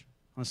church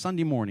on a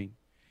Sunday morning.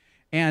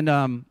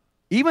 And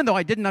even though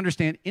I didn't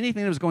understand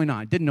anything that was going on,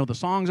 I didn't know the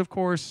songs, of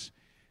course.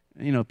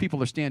 You know,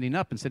 people are standing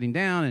up and sitting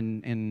down,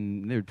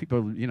 and there are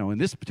people, you know, in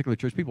this particular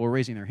church, people are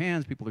raising their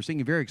hands. People are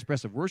singing very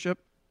expressive worship.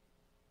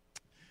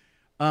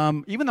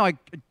 Even though I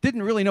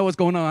didn't really know what was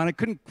going on, I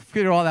couldn't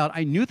figure it all out,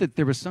 I knew that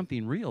there was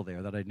something real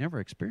there that I'd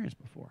never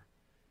experienced before.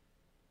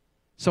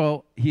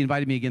 So he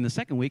invited me again the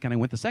second week, and I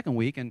went the second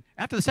week. And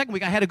after the second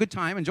week, I had a good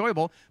time,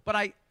 enjoyable.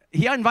 But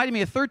he invited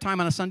me a third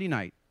time on a Sunday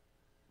night,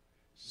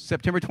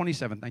 September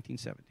 27th,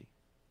 1970.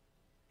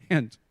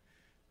 And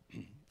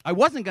I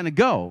wasn't going to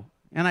go.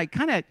 And I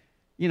kind of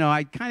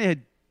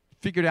had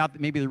figured out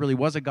that maybe there really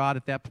was a God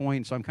at that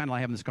point. So I'm kind of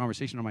like having this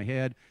conversation in my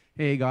head.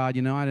 Hey, God,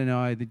 I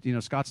don't know.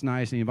 Scott's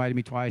nice, and he invited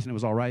me twice, and it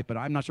was all right. But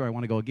I'm not sure I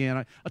want to go again.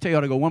 I'll tell you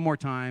how to go one more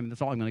time. That's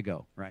all I'm going to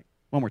go, right?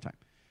 One more time.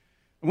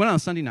 I went on a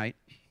Sunday night.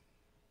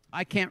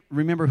 I can't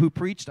remember who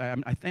preached.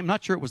 I'm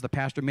not sure it was the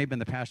pastor. Maybe been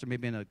the pastor,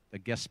 maybe been a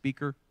guest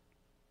speaker.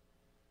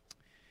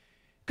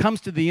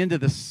 Comes to the end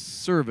of the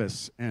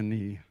service, and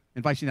he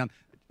invites you down.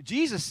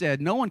 Jesus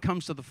said, no one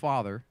comes to the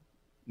Father.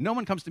 No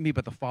one comes to me,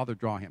 but the Father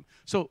draw him.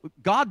 So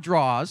God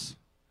draws.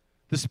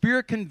 The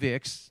Spirit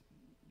convicts.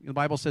 The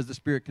Bible says the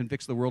Spirit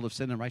convicts the world of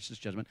sin and righteous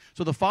judgment.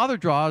 So the Father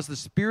draws, the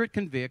Spirit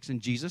convicts,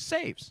 and Jesus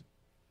saves.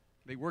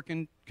 They work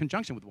in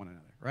conjunction with one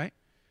another, right?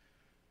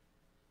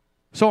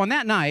 So on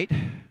that night,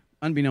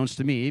 unbeknownst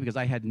to me, because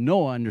I had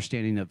no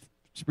understanding of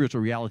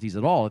spiritual realities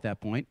at all at that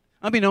point,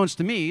 unbeknownst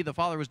to me, the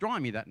Father was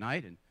drawing me that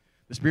night, and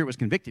the Spirit was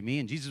convicting me,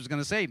 and Jesus was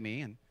going to save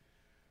me. And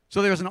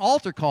so there was an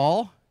altar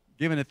call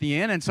given at the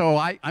end, and so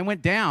I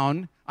went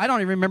down. I don't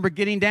even remember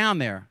getting down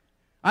there.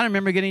 I don't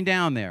remember getting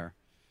down there.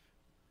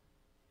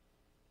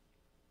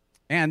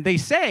 And they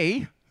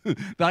say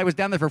that I was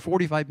down there for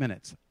 45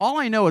 minutes. All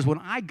I know is when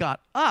I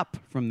got up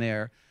from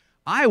there,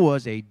 I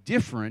was a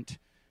different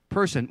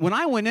person. When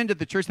I went into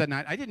the church that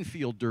night, I didn't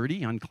feel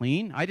dirty,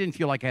 unclean. I didn't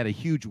feel like I had a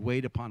huge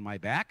weight upon my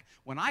back.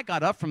 When I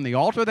got up from the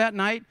altar that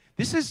night,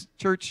 this is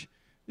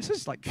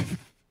like a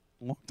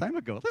long time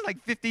ago. This is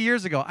like 50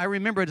 years ago. I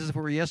remember it as if it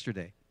were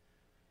yesterday.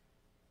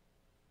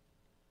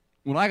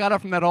 When I got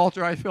up from that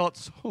altar, I felt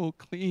so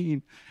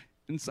clean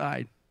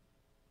inside.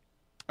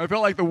 I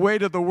felt like the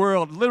weight of the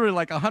world, literally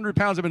like 100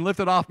 pounds had been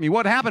lifted off me.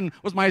 What happened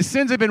was my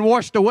sins had been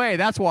washed away.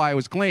 That's why I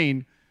was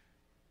clean.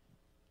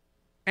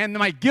 And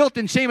my guilt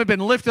and shame had been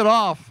lifted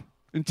off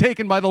and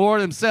taken by the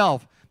Lord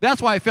himself. That's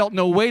why I felt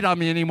no weight on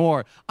me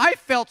anymore. I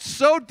felt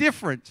so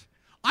different.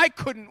 I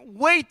couldn't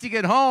wait to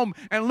get home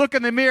and look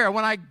in the mirror.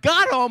 When I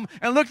got home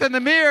and looked in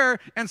the mirror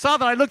and saw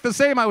that I looked the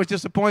same, I was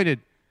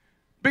disappointed.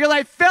 Because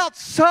I felt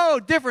so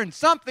different.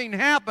 Something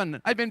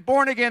happened. I'd been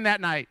born again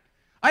that night.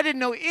 I didn't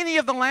know any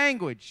of the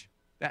language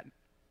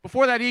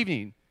before that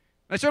evening.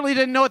 I certainly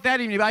didn't know it that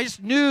evening, but I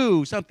just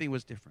knew something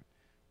was different.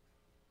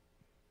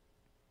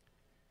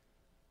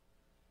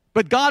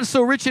 But God is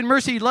so rich in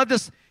mercy, He loved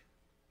us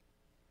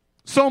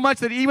so much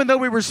that even though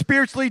we were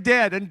spiritually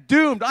dead and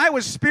doomed, I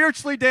was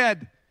spiritually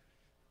dead.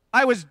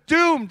 I was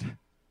doomed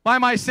by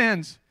my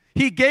sins.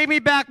 He gave me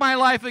back my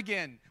life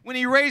again when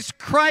He raised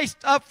Christ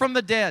up from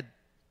the dead.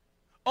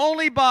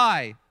 Only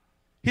by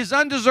His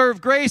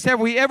undeserved grace have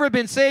we ever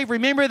been saved.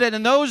 Remember that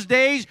in those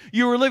days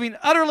you were living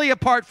utterly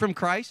apart from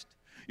Christ.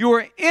 You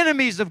were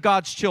enemies of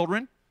God's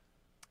children.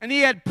 And He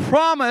had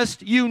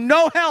promised you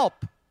no help.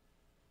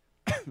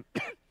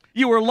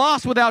 You were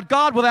lost without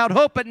God, without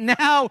hope, but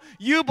now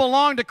you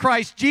belong to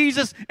Christ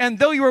Jesus. And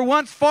though you were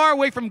once far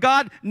away from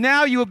God,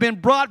 now you have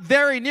been brought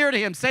very near to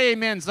Him. Say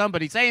amen,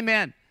 somebody. Say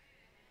amen.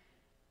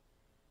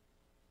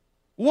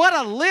 What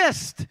a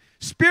list.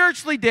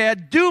 Spiritually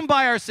dead, doomed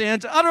by our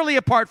sins, utterly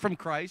apart from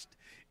Christ,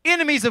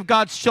 enemies of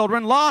God's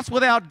children, lost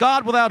without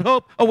God, without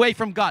hope, away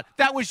from God.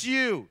 That was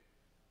you.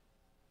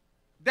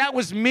 That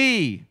was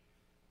me.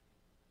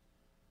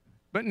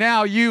 But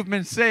now you've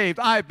been saved.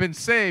 I've been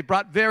saved,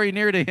 brought very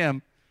near to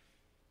Him.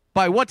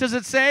 By what does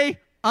it say?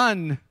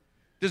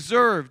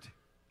 Undeserved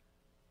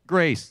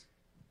grace.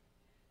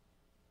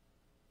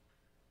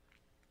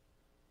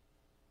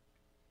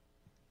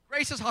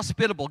 Grace is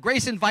hospitable.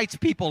 Grace invites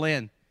people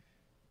in.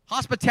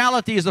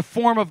 Hospitality is a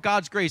form of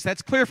God's grace.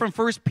 That's clear from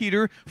 1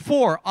 Peter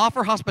 4.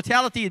 Offer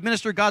hospitality,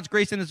 administer God's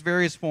grace in its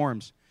various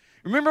forms.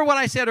 Remember what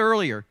I said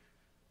earlier,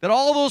 that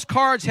all those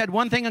cards had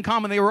one thing in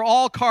common. They were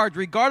all cards,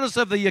 regardless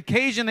of the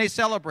occasion they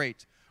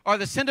celebrate or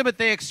the sentiment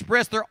they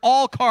express. They're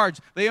all cards.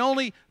 They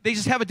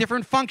just have a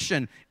different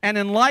function. And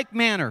in like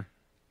manner,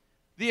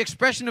 the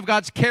expression of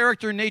God's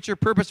character, nature,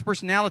 purpose,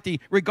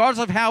 personality,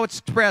 regardless of how it's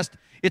expressed,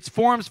 its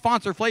forms,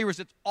 fonts, or flavors,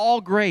 it's all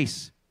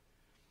grace.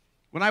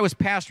 When I was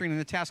pastoring in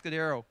the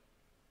Atascadero,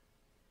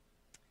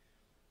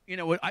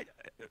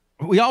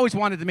 we always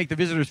wanted to make the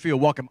visitors feel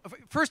welcome.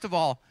 First of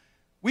all,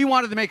 we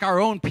wanted to make our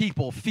own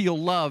people feel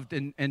loved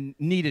and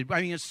needed.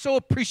 I mean, it's so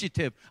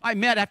appreciative.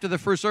 After the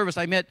first service,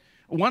 I met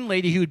one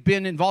lady who had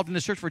been involved in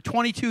this church for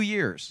 22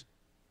 years.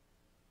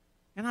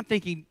 And I'm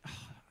thinking,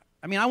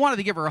 I wanted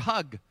to give her a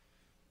hug.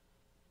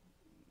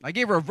 I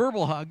gave her a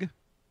verbal hug.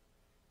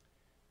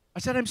 I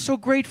said, I'm so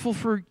grateful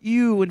for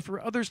you and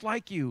for others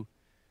like you.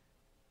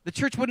 The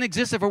church wouldn't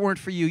exist if it weren't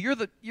for you. You're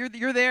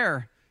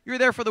there. You're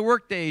there for the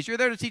work days. You're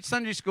there to teach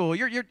Sunday school.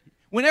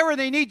 Whenever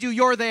they need you,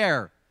 you're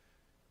there.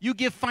 You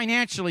give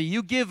financially.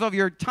 You give of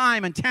your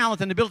time and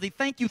talent and ability.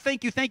 Thank you,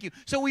 thank you, thank you.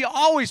 So we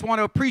always want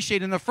to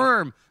appreciate and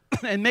affirm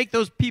and make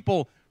those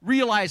people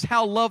realize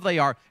how loved they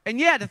are. And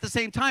yet, at the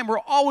same time, we're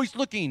always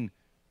looking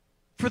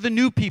for the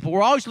new people.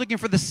 We're always looking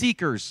for the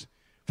seekers,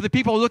 for the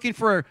people looking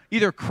for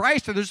either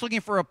Christ or they're just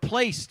looking for a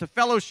place to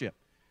fellowship.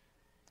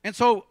 And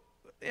so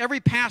every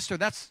pastor,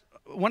 that's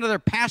one of their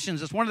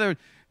passions. It's one of their,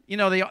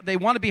 they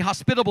want to be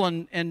hospitable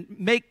and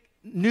make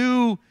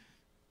new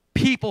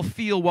people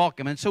feel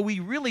welcome. And so we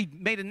really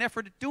made an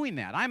effort at doing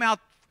that.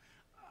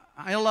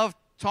 I love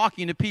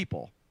talking to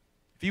people.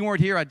 If you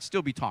weren't here, I'd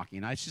still be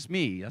talking. It's just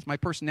me. That's my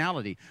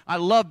personality. I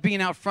love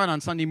being out front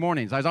on Sunday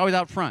mornings. I was always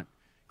out front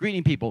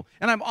greeting people.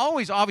 And I'm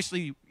always,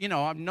 obviously, I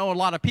know a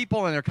lot of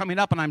people and they're coming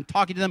up and I'm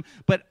talking to them,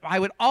 but I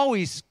would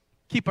always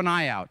keep an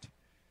eye out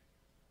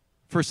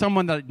for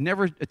someone that I'd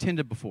never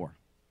attended before.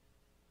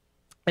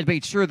 I'd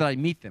made sure that I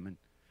meet them and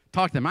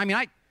talk to them. I mean,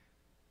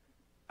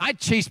 I'd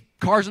chase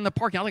cars in the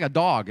parking lot like a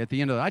dog at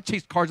the end of it. I'd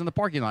chase cars in the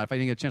parking lot if I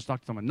didn't get a chance to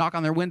talk to someone, knock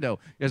on their window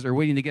as they're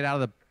waiting to get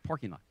out of the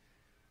parking lot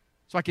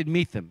so I could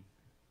meet them,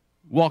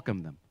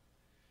 welcome them.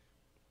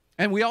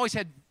 And we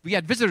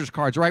had visitors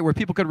cards, right, where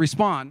people could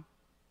respond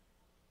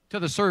to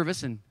the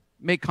service and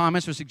make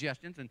comments or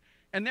suggestions.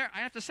 And there, I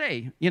have to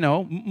say,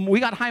 we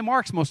got high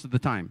marks most of the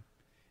time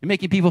in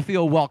making people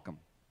feel welcome,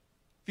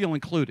 feel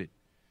included.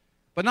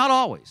 But not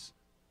always.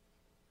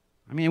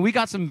 I mean, we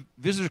got some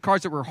visitors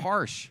cards that were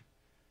harsh.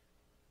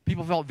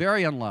 People felt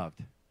very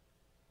unloved.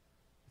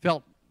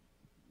 Felt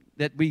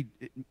that we,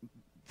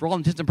 for all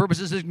intents and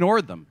purposes,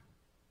 ignored them.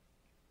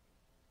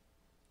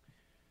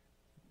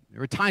 There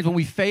were times when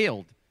we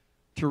failed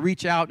to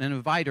reach out and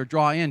invite or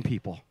draw in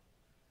people.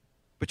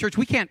 But church,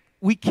 we can't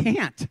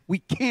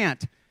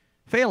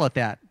fail at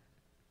that.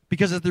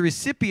 Because as the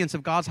recipients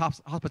of God's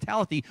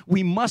hospitality,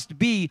 we must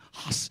be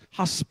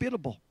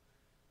hospitable.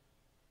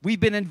 We've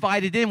been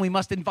invited in. We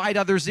must invite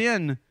others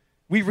in.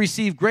 We've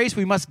received grace.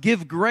 We must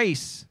give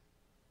grace.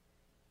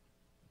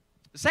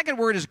 The second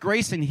word is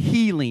grace and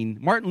healing.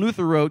 Martin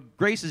Luther wrote,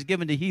 grace is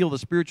given to heal the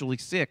spiritually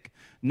sick,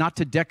 not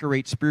to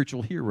decorate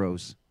spiritual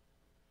heroes.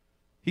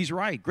 He's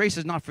right. Grace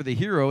is not for the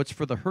hero, it's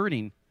for the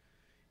hurting.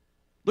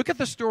 Look at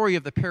the story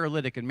of the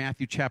paralytic in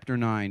Matthew chapter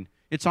 9.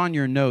 It's on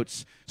your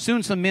notes.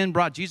 Soon some men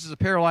brought Jesus a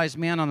paralyzed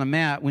man on a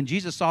mat. When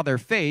Jesus saw their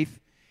faith,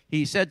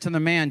 he said to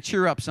the man,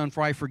 cheer up, son,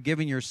 for I have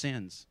forgiven your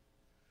sins.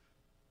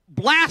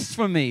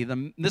 Blasphemy.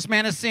 This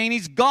man is saying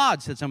he's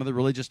God, said some of the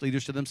religious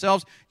leaders to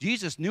themselves.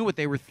 Jesus knew what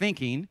they were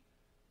thinking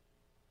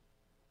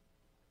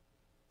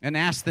and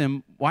asked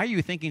them, why are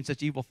you thinking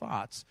such evil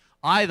thoughts?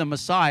 I, the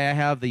Messiah,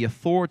 have the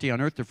authority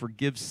on earth to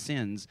forgive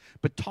sins,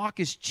 but talk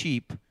is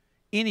cheap.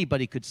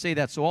 Anybody could say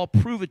that, so I'll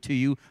prove it to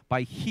you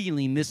by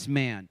healing this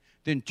man.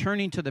 Then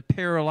turning to the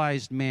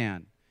paralyzed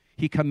man,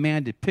 he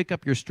commanded, pick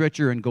up your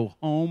stretcher and go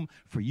home,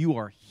 for you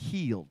are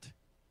healed.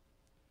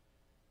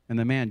 And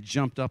the man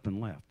jumped up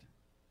and left.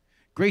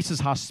 Grace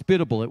is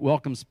hospitable. It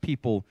welcomes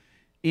people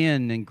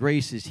in, and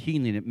grace is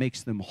healing. It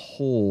makes them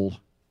whole.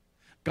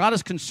 God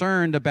is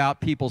concerned about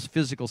people's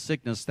physical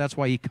sickness. That's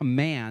why he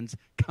commands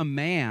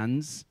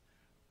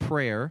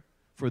prayer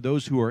for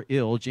those who are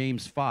ill.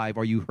 James 5,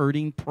 are you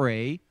hurting?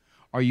 Pray.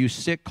 Are you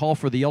sick? Call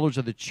for the elders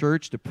of the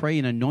church to pray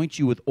and anoint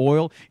you with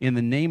oil in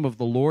the name of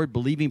the Lord.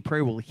 Believing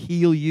prayer will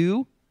heal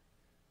you.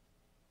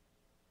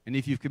 And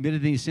if you've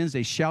committed any sins,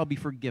 they shall be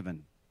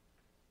forgiven.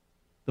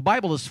 The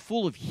Bible is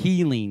full of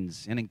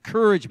healings and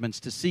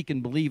encouragements to seek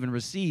and believe and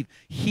receive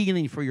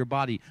healing for your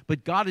body.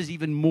 But God is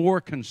even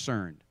more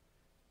concerned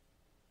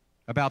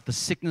about the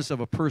sickness of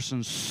a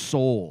person's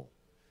soul.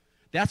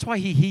 That's why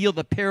he healed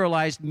the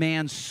paralyzed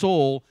man's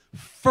soul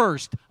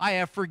first. I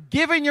have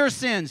forgiven your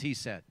sins, he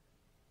said.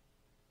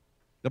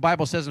 The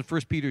Bible says in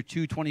 1 Peter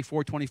 2,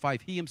 24,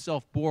 25, he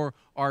himself bore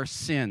our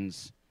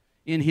sins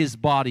in his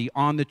body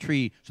on the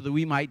tree so that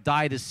we might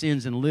die to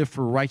sins and live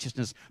for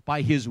righteousness.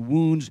 By his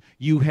wounds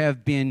you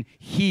have been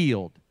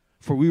healed.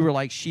 For we were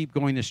like sheep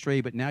going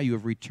astray, but now you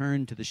have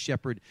returned to the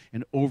shepherd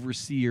and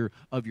overseer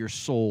of your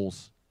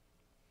souls.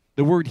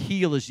 The word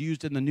heal is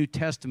used in the New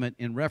Testament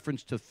in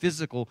reference to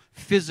physical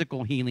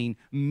healing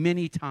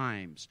many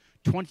times,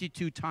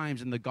 22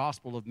 times in the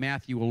Gospel of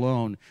Matthew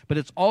alone. But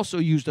it's also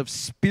used of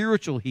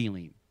spiritual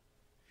healing.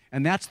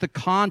 And that's the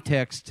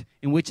context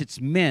in which it's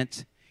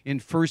meant in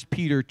 1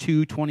 Peter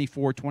 2,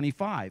 24,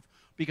 25.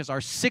 Because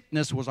our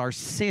sickness was our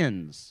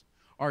sins.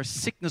 Our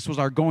sickness was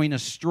our going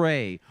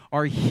astray.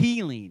 Our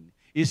healing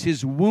is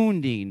his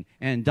wounding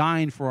and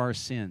dying for our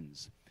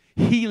sins.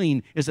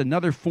 Healing is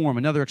another form,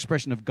 another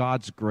expression of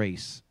God's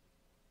grace.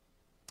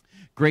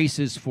 Grace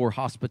is for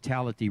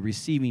hospitality,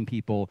 receiving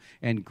people,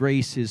 and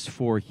grace is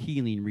for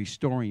healing,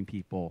 restoring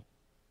people.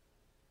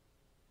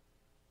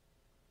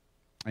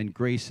 And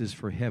grace is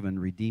for heaven,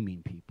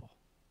 redeeming people.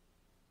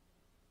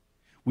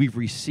 We've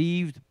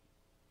received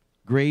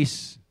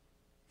grace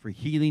for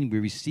healing. We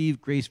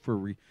received grace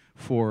for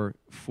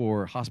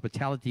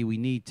hospitality. We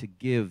need to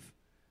give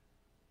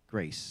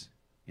grace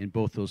in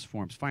both those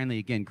forms. Finally,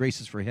 again,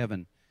 grace is for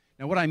heaven.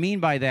 Now, what I mean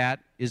by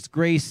that is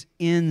grace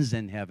ends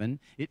in heaven.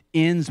 It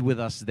ends with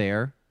us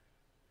there.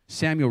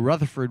 Samuel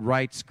Rutherford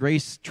writes,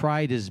 grace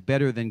tried is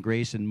better than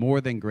grace and more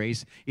than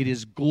grace. It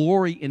is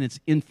glory in its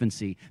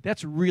infancy.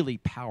 That's really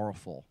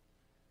powerful.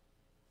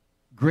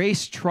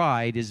 Grace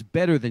tried is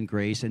better than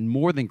grace and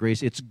more than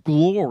grace. It's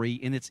glory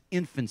in its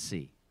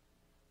infancy.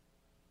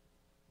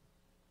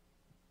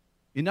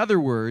 In other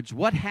words,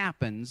 what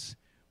happens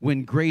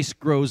when grace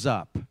grows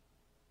up?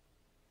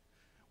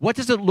 What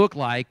does it look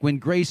like when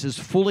grace is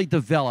fully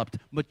developed,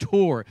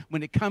 mature,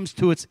 when it comes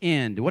to its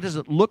end? What does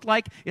it look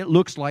like? It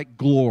looks like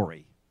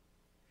glory.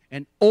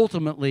 And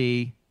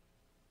ultimately,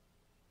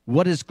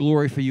 what is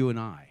glory for you and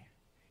I?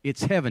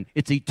 It's heaven.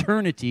 It's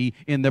eternity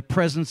in the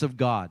presence of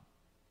God.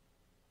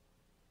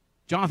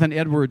 Jonathan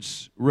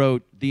Edwards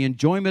wrote, the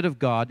enjoyment of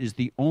God is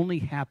the only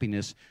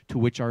happiness to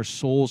which our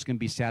souls can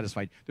be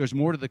satisfied. There's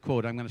more to the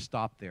quote. I'm going to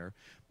stop there.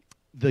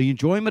 the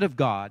enjoyment of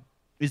God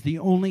is the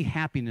only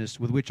happiness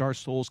with which our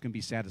souls can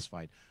be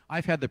satisfied.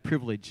 I've had the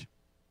privilege.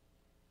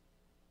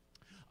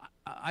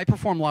 I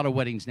perform a lot of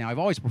weddings now. I've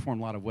always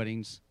performed a lot of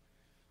weddings,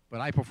 but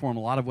I perform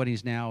a lot of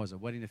weddings now as a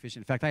wedding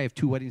officiant. In fact, I have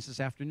 2 weddings this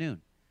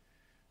afternoon.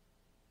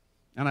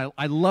 And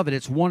I love it.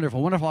 It's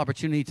wonderful, wonderful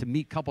opportunity to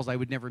meet couples I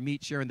would never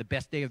meet, sharing the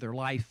best day of their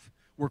life,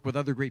 work with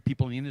other great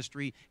people in the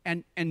industry,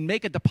 and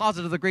make a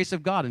deposit of the grace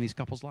of God in these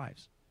couples'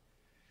 lives.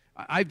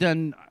 I've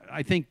done,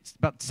 I think,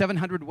 about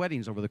 700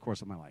 weddings over the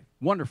course of my life.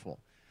 Wonderful.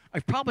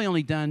 I've probably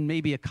only done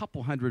maybe a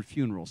couple hundred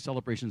funerals,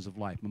 celebrations of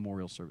life,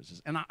 memorial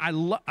services. And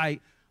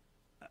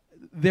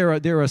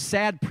they're a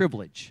sad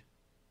privilege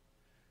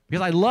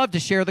because I love to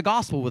share the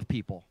gospel with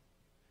people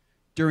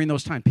during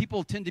those times.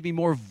 People tend to be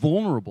more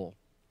vulnerable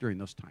during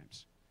those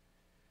times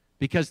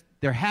because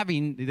they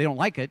don't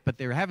like it, but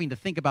they're having to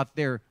think about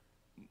their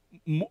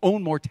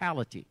own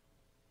mortality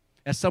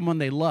as someone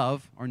they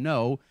love or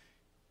know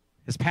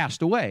has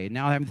passed away.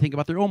 Now having to think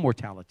about their own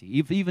mortality,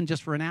 even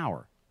just for an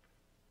hour.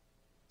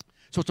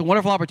 So it's a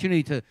wonderful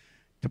opportunity to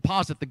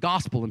deposit the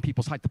gospel in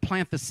people's heart, to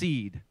plant the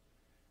seed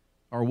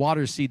or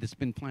water seed that's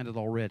been planted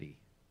already.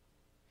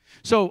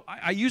 So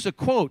I use a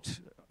quote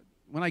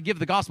when I give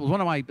the gospel.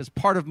 As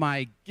part of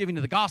my giving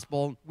of the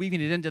gospel,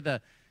 weaving it into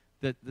the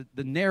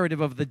narrative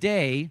of the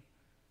day,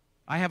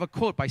 I have a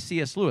quote by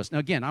C.S. Lewis. Now,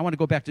 again, I want to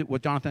go back to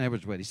what Jonathan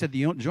Edwards read. He said,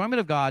 the enjoyment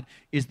of God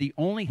is the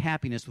only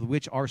happiness with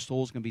which our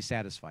souls can be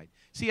satisfied.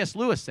 C.S.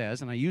 Lewis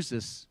says, and I use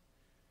this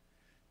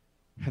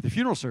at the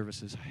funeral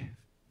services I've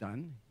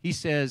done, he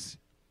says,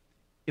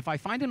 if I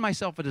find in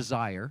myself a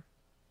desire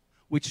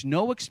which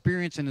no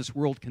experience in this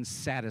world can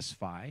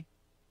satisfy,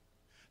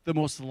 the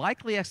most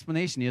likely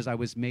explanation is I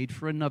was made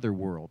for another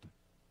world.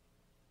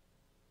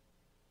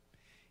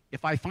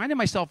 If I find in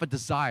myself a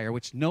desire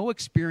which no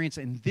experience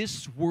in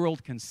this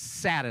world can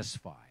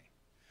satisfy,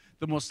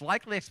 the most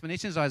likely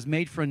explanation is I was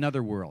made for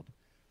another world.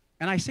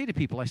 And I say to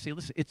people, listen,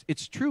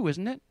 it's true,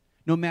 isn't it?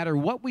 No matter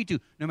what we do,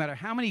 no matter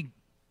how many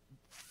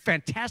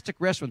fantastic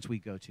restaurants we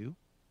go to,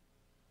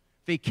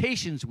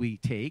 vacations we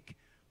take,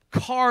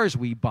 cars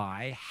we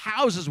buy,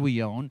 houses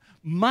we own,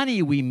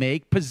 money we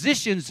make,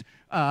 positions,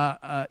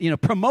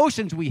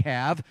 promotions we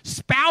have,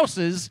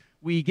 spouses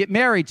we get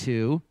married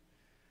to,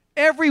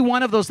 every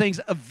one of those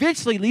things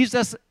eventually leaves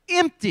us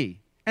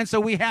empty. And so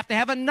we have to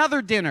have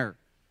another dinner,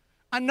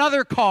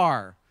 another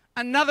car,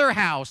 another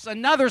house,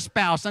 another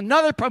spouse,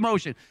 another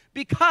promotion,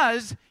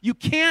 because you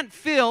can't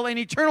fill an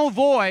eternal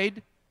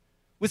void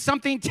with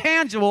something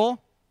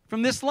tangible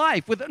from this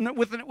life. With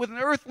an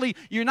earthly,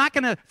 you're not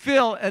going to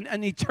fill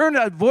an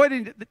eternal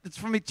void that's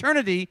from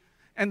eternity.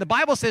 And the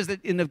Bible says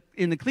that in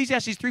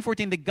Ecclesiastes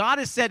 3:14 that God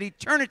has set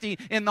eternity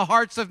in the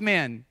hearts of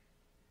men.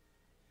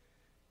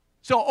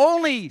 So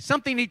only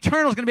something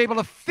eternal is going to be able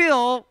to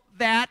fill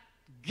that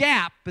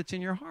gap that's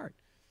in your heart.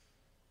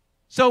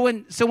 So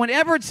when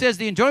Edwards says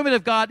the enjoyment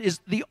of God is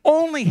the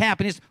only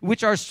happiness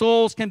which our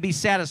souls can be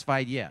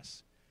satisfied,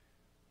 yes.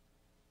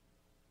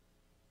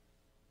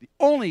 The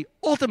only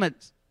ultimate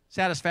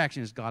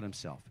satisfaction is God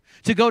himself.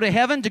 To go to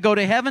heaven, to go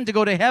to heaven, to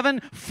go to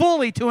heaven,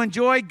 fully to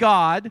enjoy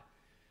God.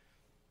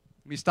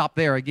 Let me stop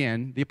there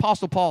again. The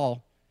Apostle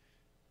Paul,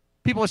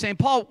 people are saying,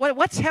 Paul,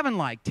 what's heaven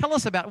like? Tell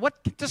us about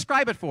it.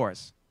 Describe it for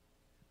us.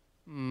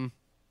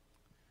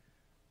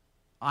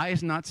 Eye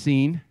has not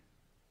seen,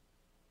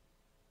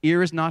 ear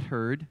has not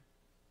heard,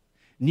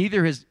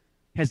 neither has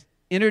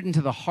entered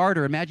into the heart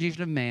or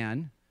imagination of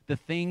man the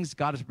things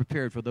God has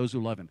prepared for those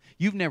who love him.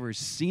 You've never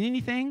seen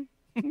anything.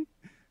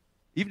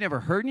 You've never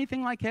heard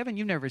anything like heaven.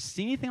 You've never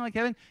seen anything like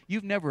heaven.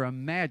 You've never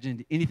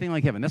imagined anything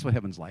like heaven. That's what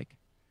heaven's like.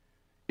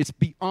 It's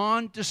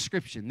beyond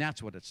description.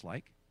 That's what it's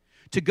like.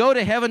 To go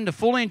to heaven to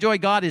fully enjoy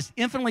God is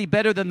infinitely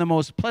better than the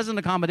most pleasant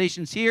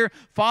accommodations here.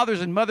 Fathers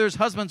and mothers,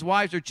 husbands,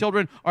 wives, or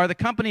children are the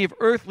company of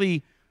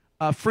earthly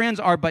friends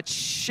are but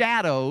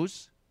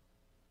shadows.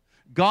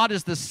 God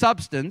is the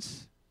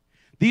substance.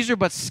 These are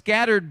but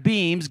scattered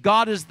beams.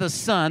 God is the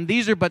sun.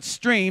 These are but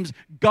streams.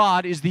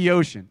 God is the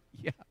ocean.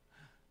 Yeah.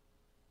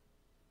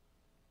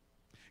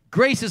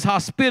 Grace is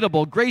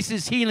hospitable. Grace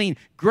is healing.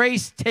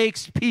 Grace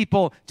takes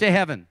people to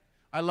heaven.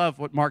 I love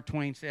what Mark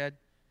Twain said.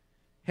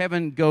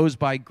 Heaven goes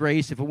by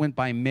grace. If it went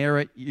by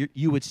merit,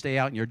 you would stay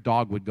out and your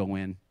dog would go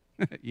in.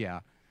 Yeah.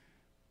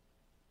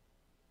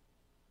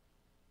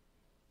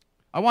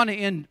 I want to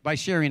end by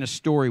sharing a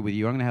story with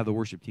you. I'm going to have the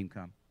worship team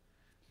come.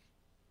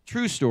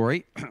 True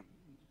story,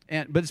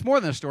 but it's more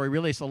than a story,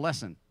 really. It's a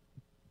lesson.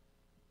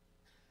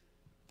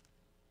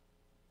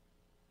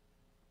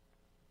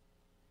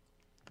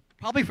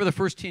 Probably for the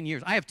first 10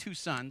 years. I have 2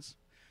 sons.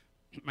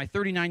 My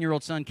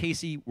 39-year-old son,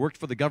 Casey, worked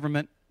for the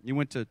government. He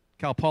went to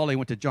Cal Poly,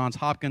 went to Johns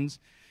Hopkins,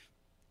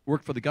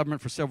 worked for the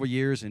government for several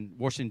years in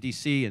Washington,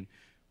 D.C., and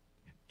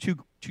two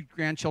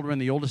grandchildren.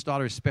 The oldest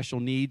daughter has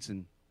special needs,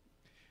 and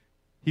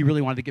he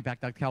really wanted to get back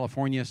to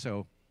California,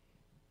 so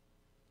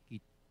he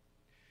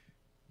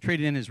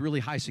traded in his really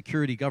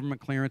high-security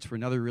government clearance for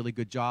another really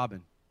good job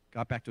and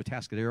got back to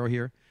Atascadero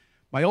here.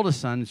 My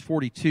oldest son is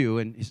 42,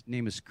 and his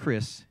name is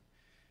Chris.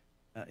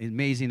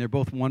 Amazing. They're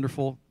both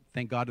wonderful.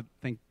 Thank God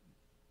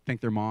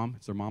thank their mom.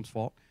 It's their mom's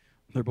fault.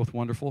 They're both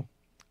wonderful.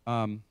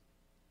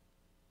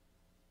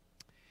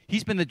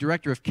 He's been the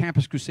director of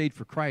Campus Crusade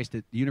for Christ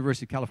at the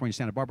University of California,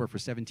 Santa Barbara for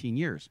 17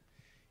 years.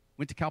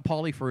 Went to Cal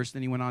Poly first,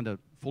 then he went on to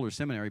Fuller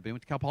Seminary, but he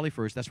went to Cal Poly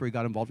first. That's where he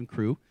got involved in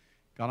Cru,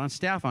 got on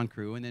staff on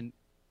Cru, and then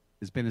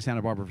has been in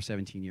Santa Barbara for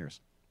 17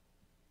 years.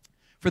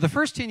 For the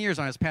first 10 years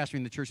I was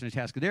pastoring the church in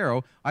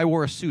Atascadero, I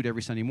wore a suit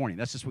every Sunday morning.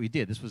 That's just what we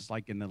did. This was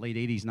like in the late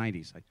 80s,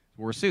 90s. I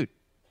wore a suit.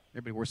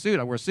 Everybody wore a suit.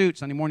 I wore a suit.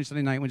 Sunday morning,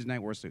 Sunday night, Wednesday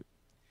night, wore a suit.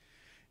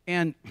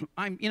 And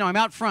I'm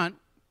out front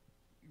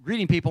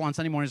greeting people on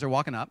Sunday mornings. They're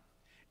walking up.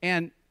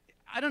 And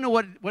I don't know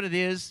what it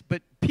is,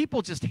 but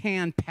people just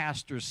hand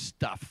pastors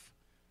stuff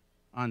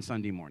on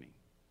Sunday morning,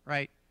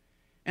 right?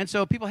 And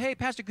so people, hey,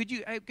 pastor,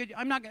 I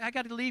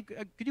got to leave.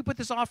 Could you put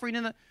this offering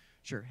in the...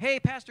 Sure. Hey,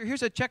 pastor,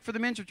 here's a check for the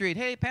men's retreat.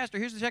 Hey, pastor,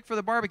 here's a check for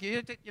the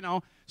barbecue.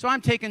 So I'm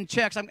taking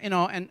checks,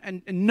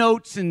 and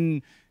notes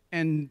and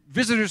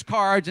visitors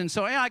cards, and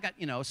so I got,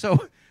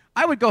 so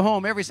I would go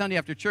home every Sunday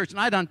after church, and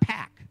I'd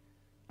unpack.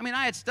 I mean,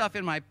 I had stuff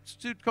in my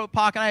suit coat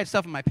pocket. I had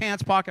stuff in my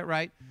pants pocket,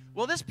 right?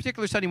 Well, this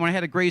particular Sunday morning, I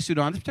had a gray suit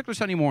on. This particular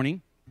Sunday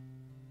morning,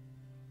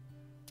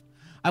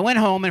 I went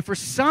home, and for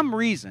some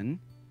reason,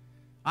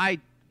 I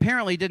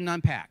apparently didn't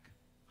unpack.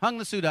 Hung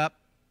the suit up,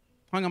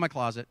 hung on my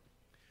closet.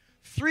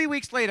 3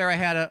 weeks later, I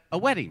had a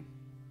wedding,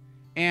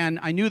 and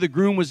I knew the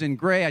groom was in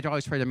gray. I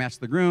always tried to match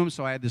the groom,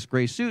 so I had this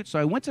gray suit. So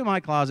I went to my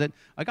closet.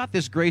 I got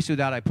this gray suit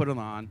out. I put it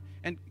on,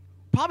 and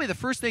probably the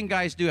first thing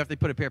guys do after they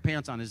put a pair of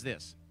pants on is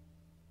this.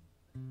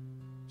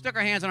 Stick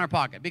our hands in our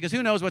pocket, because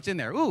who knows what's in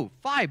there? Ooh,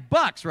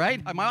 $5,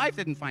 right? My wife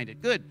didn't find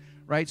it. Good,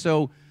 right?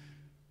 So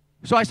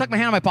I stuck my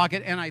hand in my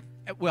pocket, and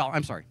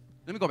I'm sorry.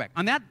 Let me go back.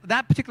 On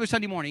that particular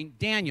Sunday morning,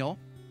 Daniel,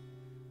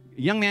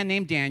 a young man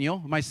named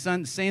Daniel, my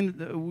son,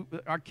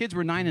 our kids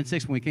were 9 and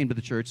 6 when we came to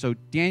the church, so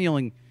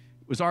Daniel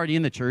was already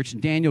in the church,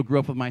 and Daniel grew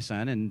up with my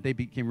son, and they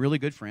became really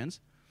good friends.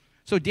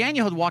 So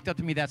Daniel had walked up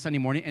to me that Sunday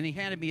morning, and he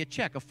handed me a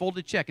check, a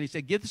folded check, and he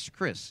said, give this to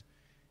Chris.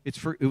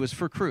 It was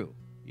for Cru,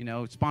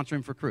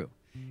 sponsoring for Cru.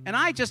 And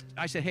I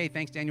said, hey,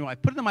 thanks, Daniel. I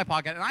put it in my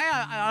pocket, and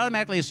I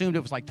automatically assumed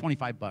it was like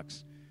 $25. I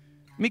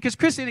mean, because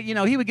Chris,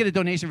 he would get a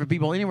donation for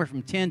people anywhere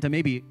from 10 to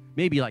maybe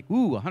like,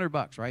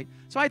 $100, right?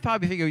 So I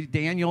probably figured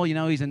Daniel,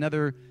 he's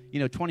another,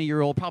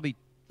 20-year-old, probably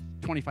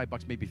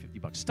 $25, maybe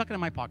 $50. Stuck it in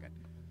my pocket.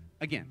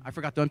 Again, I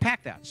forgot to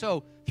unpack that.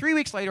 So 3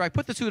 weeks later, I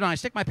put the suit on, I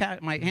stick my hand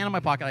in my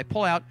pocket, I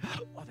pull out,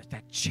 oh, that's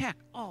that check.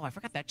 Oh, I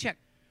forgot that check.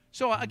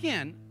 So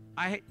again,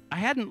 I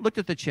hadn't looked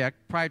at the check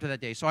prior to that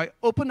day, so I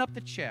opened up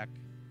the check.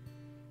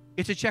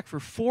 It's a check for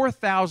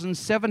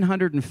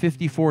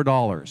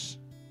 $4,754.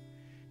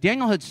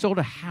 Daniel had sold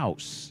a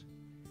house,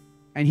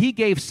 and he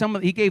gave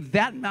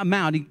that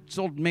amount. He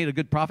made a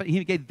good profit.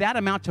 He gave that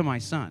amount to my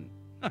son.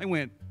 I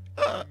went,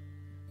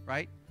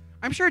 right?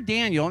 I'm sure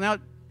Daniel, now,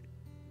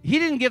 he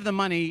didn't give the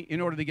money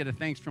in order to get a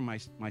thanks from my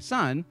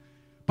son,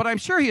 but I'm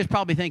sure he was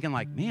probably thinking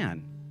like,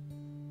 man,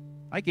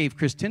 I gave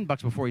Chris $10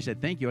 before he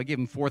said thank you. I gave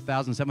him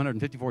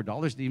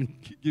 $4,754 to even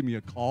give me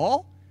a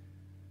call.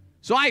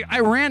 So I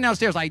ran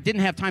downstairs. I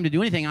didn't have time to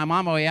do anything. I'm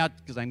on my way out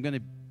because I'm going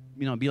to,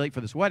 be late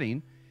for this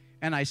wedding.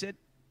 And I said,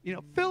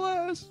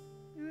 Phyllis,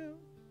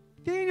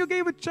 Daniel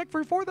gave a check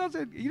for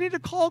 $4,000. You need to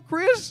call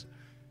Chris.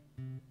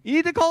 You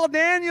need to call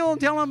Daniel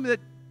and tell him that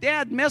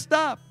Dad messed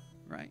up,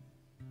 right?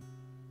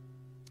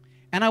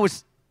 And I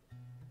was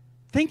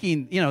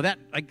thinking, that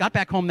I got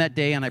back home that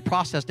day and I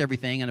processed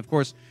everything. And of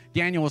course,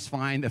 Daniel was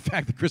fine. The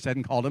fact that Chris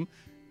hadn't called him,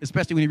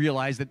 especially when he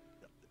realized that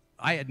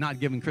I had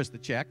not given Chris the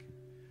check.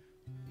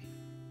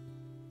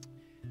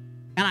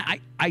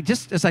 And I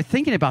just, as I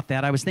thinking about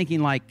that, I was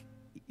thinking like,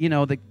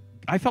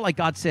 I felt like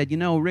God said,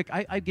 Rick,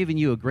 I've given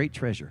you a great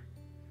treasure.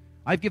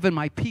 I've given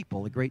my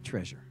people a great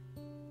treasure,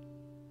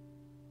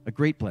 a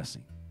great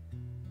blessing.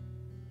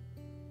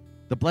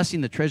 The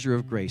blessing, the treasure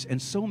of grace.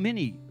 And so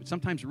many,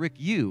 sometimes Rick,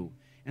 you,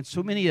 and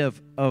so many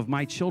of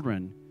my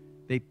children,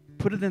 they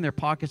put it in their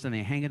pockets and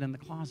they hang it in the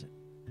closet.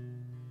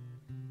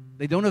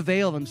 They don't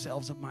avail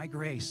themselves of my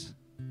grace.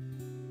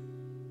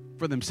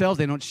 For themselves,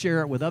 they don't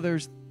share it with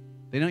others.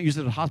 They don't use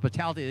it as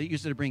hospitality. They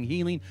use it to bring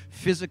healing,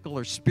 physical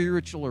or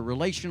spiritual or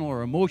relational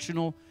or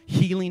emotional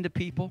healing to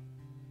people.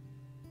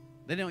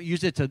 They don't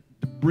use it to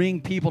bring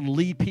people, to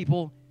lead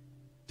people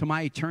to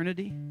my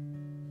eternity.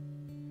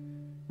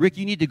 Rick,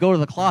 you need to go to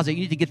the closet. You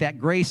need to get that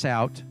grace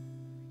out.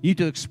 You need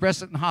to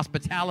express it in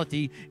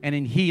hospitality and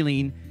in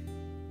healing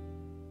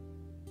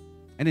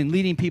and in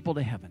leading people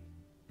to heaven.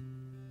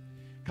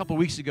 A couple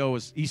weeks ago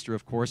was Easter,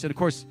 of course. And, of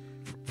course,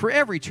 for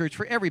every church,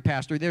 for every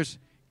pastor,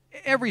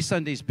 every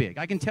Sunday's big.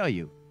 I can tell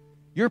you.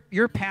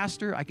 Your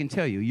pastor, I can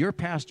tell you, your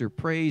pastor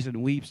prays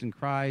and weeps and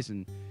cries.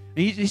 And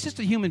he's just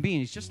a human being.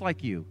 He's just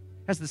like you.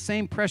 Has the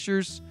same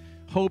pressures,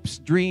 hopes,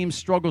 dreams,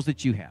 struggles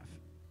that you have.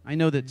 I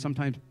know that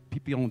sometimes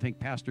people don't think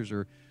pastors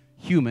are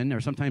human, or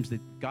sometimes that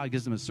God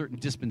gives them a certain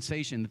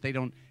dispensation that they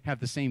don't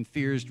have the same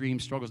fears,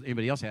 dreams, struggles that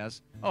anybody else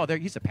has. Oh,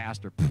 he's a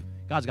pastor. Pfft,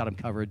 God's got him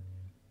covered.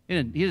 He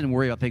doesn't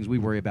worry about things we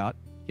worry about.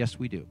 Yes,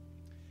 we do.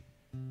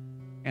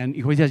 And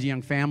he always has a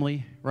young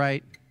family,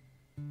 right?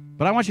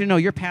 But I want you to know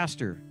your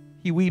pastor,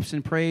 he weeps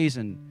and prays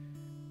and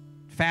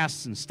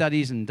fasts and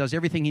studies and does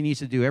everything he needs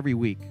to do every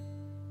week.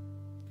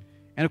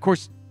 And, of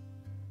course,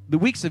 the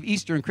weeks of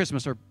Easter and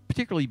Christmas are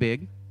particularly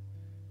big,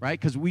 right?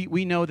 Because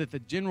we know that the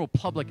general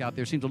public out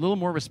there seems a little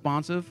more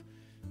responsive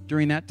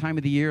during that time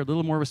of the year, a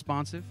little more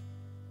responsive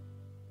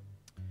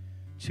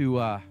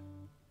to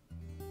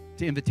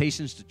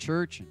invitations to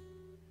church.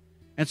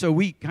 And so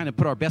we kind of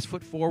put our best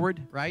foot forward,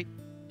 right,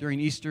 during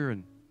Easter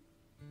and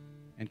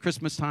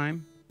Christmas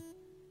time.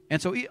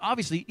 And so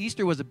obviously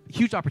Easter was a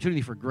huge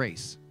opportunity for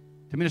grace,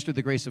 to minister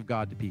the grace of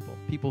God to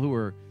people who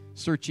were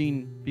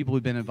searching, people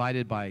who'd been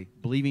invited by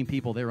believing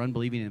people, they were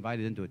unbelieving and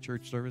invited into a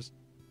church service.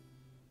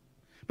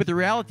 But the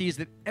reality is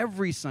that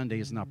every Sunday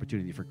is an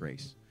opportunity for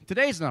grace.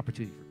 Today is an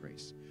opportunity for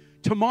grace.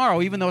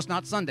 Tomorrow, even though it's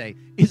not Sunday,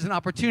 is an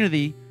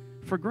opportunity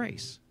for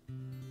grace.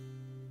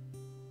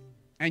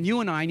 And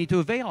you and I need to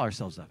avail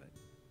ourselves of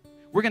it.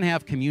 We're going to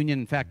have communion.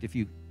 In fact, if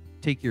you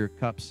take your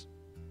cups,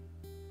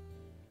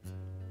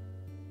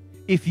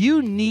 if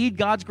you need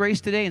God's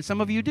grace today, and some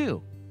of you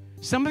do,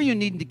 some of you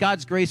need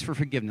God's grace for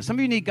forgiveness. Some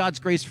of you need God's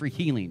grace for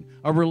healing,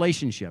 a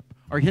relationship,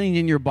 or healing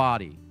in your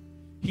body,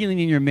 healing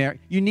in your marriage.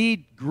 You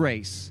need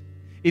grace.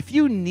 If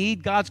you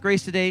need God's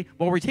grace today,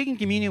 while we're taking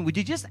communion, would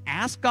you just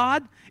ask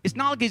God? It's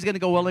not like he's going to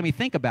go, well, let me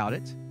think about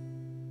it.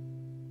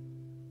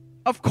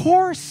 Of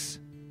course.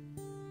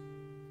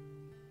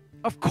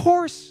 Of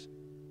course.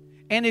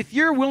 And if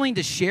you're willing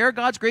to share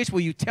God's grace,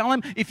 will you tell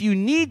him? If you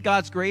need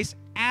God's grace,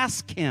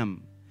 ask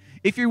him.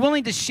 If you're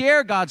willing to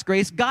share God's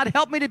grace, God,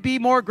 help me to be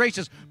more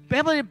gracious.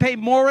 Help me to pay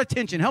more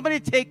attention. Help me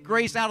to take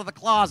grace out of the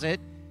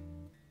closet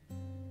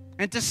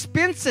and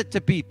dispense it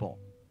to people.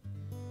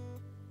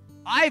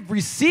 I've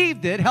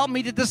received it. Help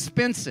me to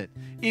dispense it.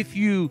 If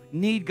you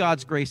need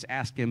God's grace,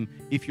 ask him.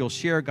 If you'll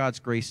share God's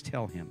grace,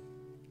 tell him.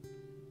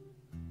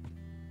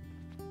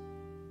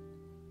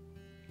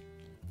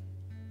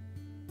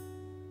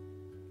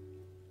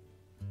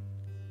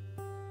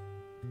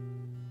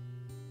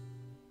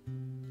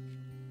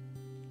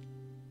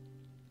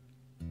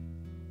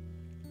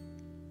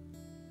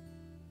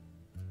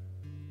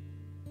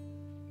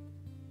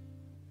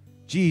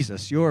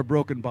 Jesus, your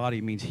broken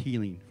body means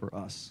healing for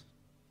us.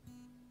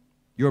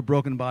 Your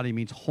broken body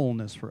means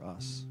wholeness for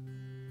us.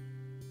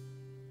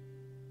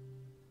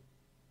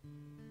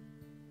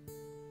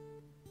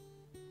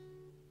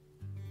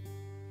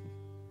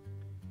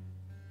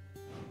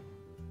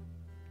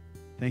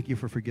 Thank you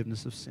for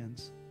forgiveness of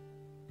sins.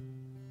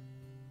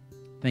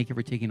 Thank you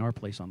for taking our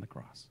place on the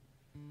cross.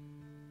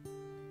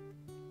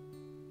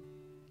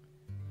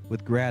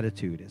 With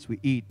gratitude, as we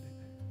eat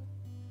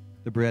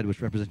the bread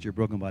which represents your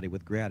broken body,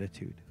 with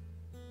gratitude,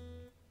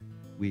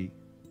 we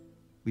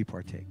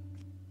partake.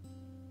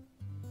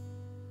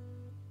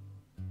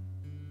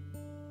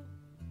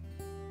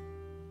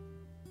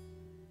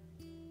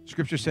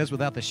 Scripture says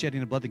without the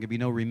shedding of blood there can be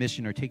no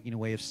remission or taking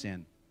away of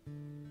sin.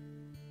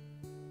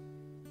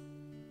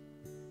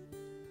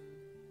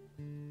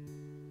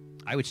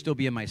 I would still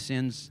be in my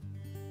sins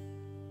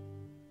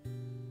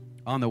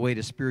on the way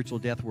to spiritual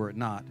death were it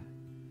not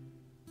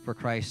for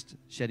Christ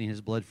shedding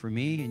his blood for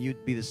me, and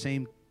you'd be the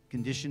same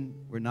condition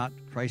were not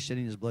Christ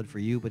shedding his blood for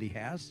you, but he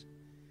has.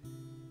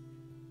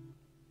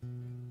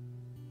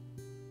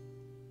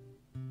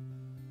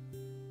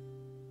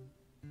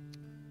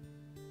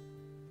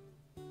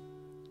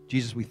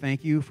 Jesus, we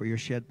thank you for your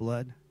shed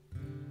blood,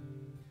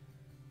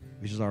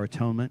 which is our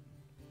atonement,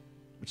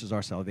 which is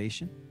our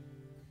salvation.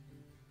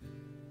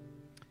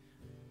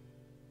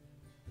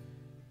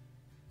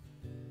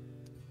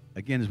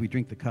 Again, as we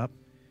drink the cup,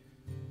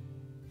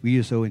 we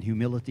do so in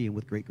humility and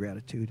with great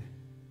gratitude.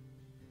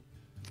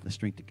 Let's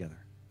drink together.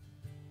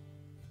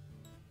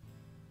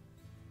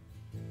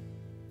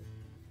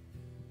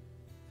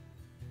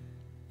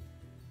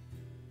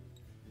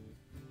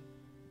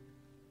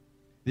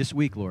 This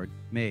week, Lord,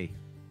 may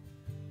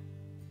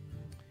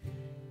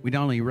we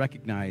not only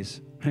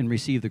recognize and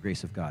receive the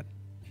grace of God,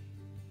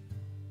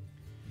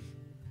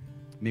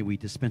 may we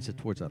dispense it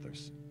towards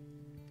others.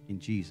 In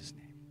Jesus' name.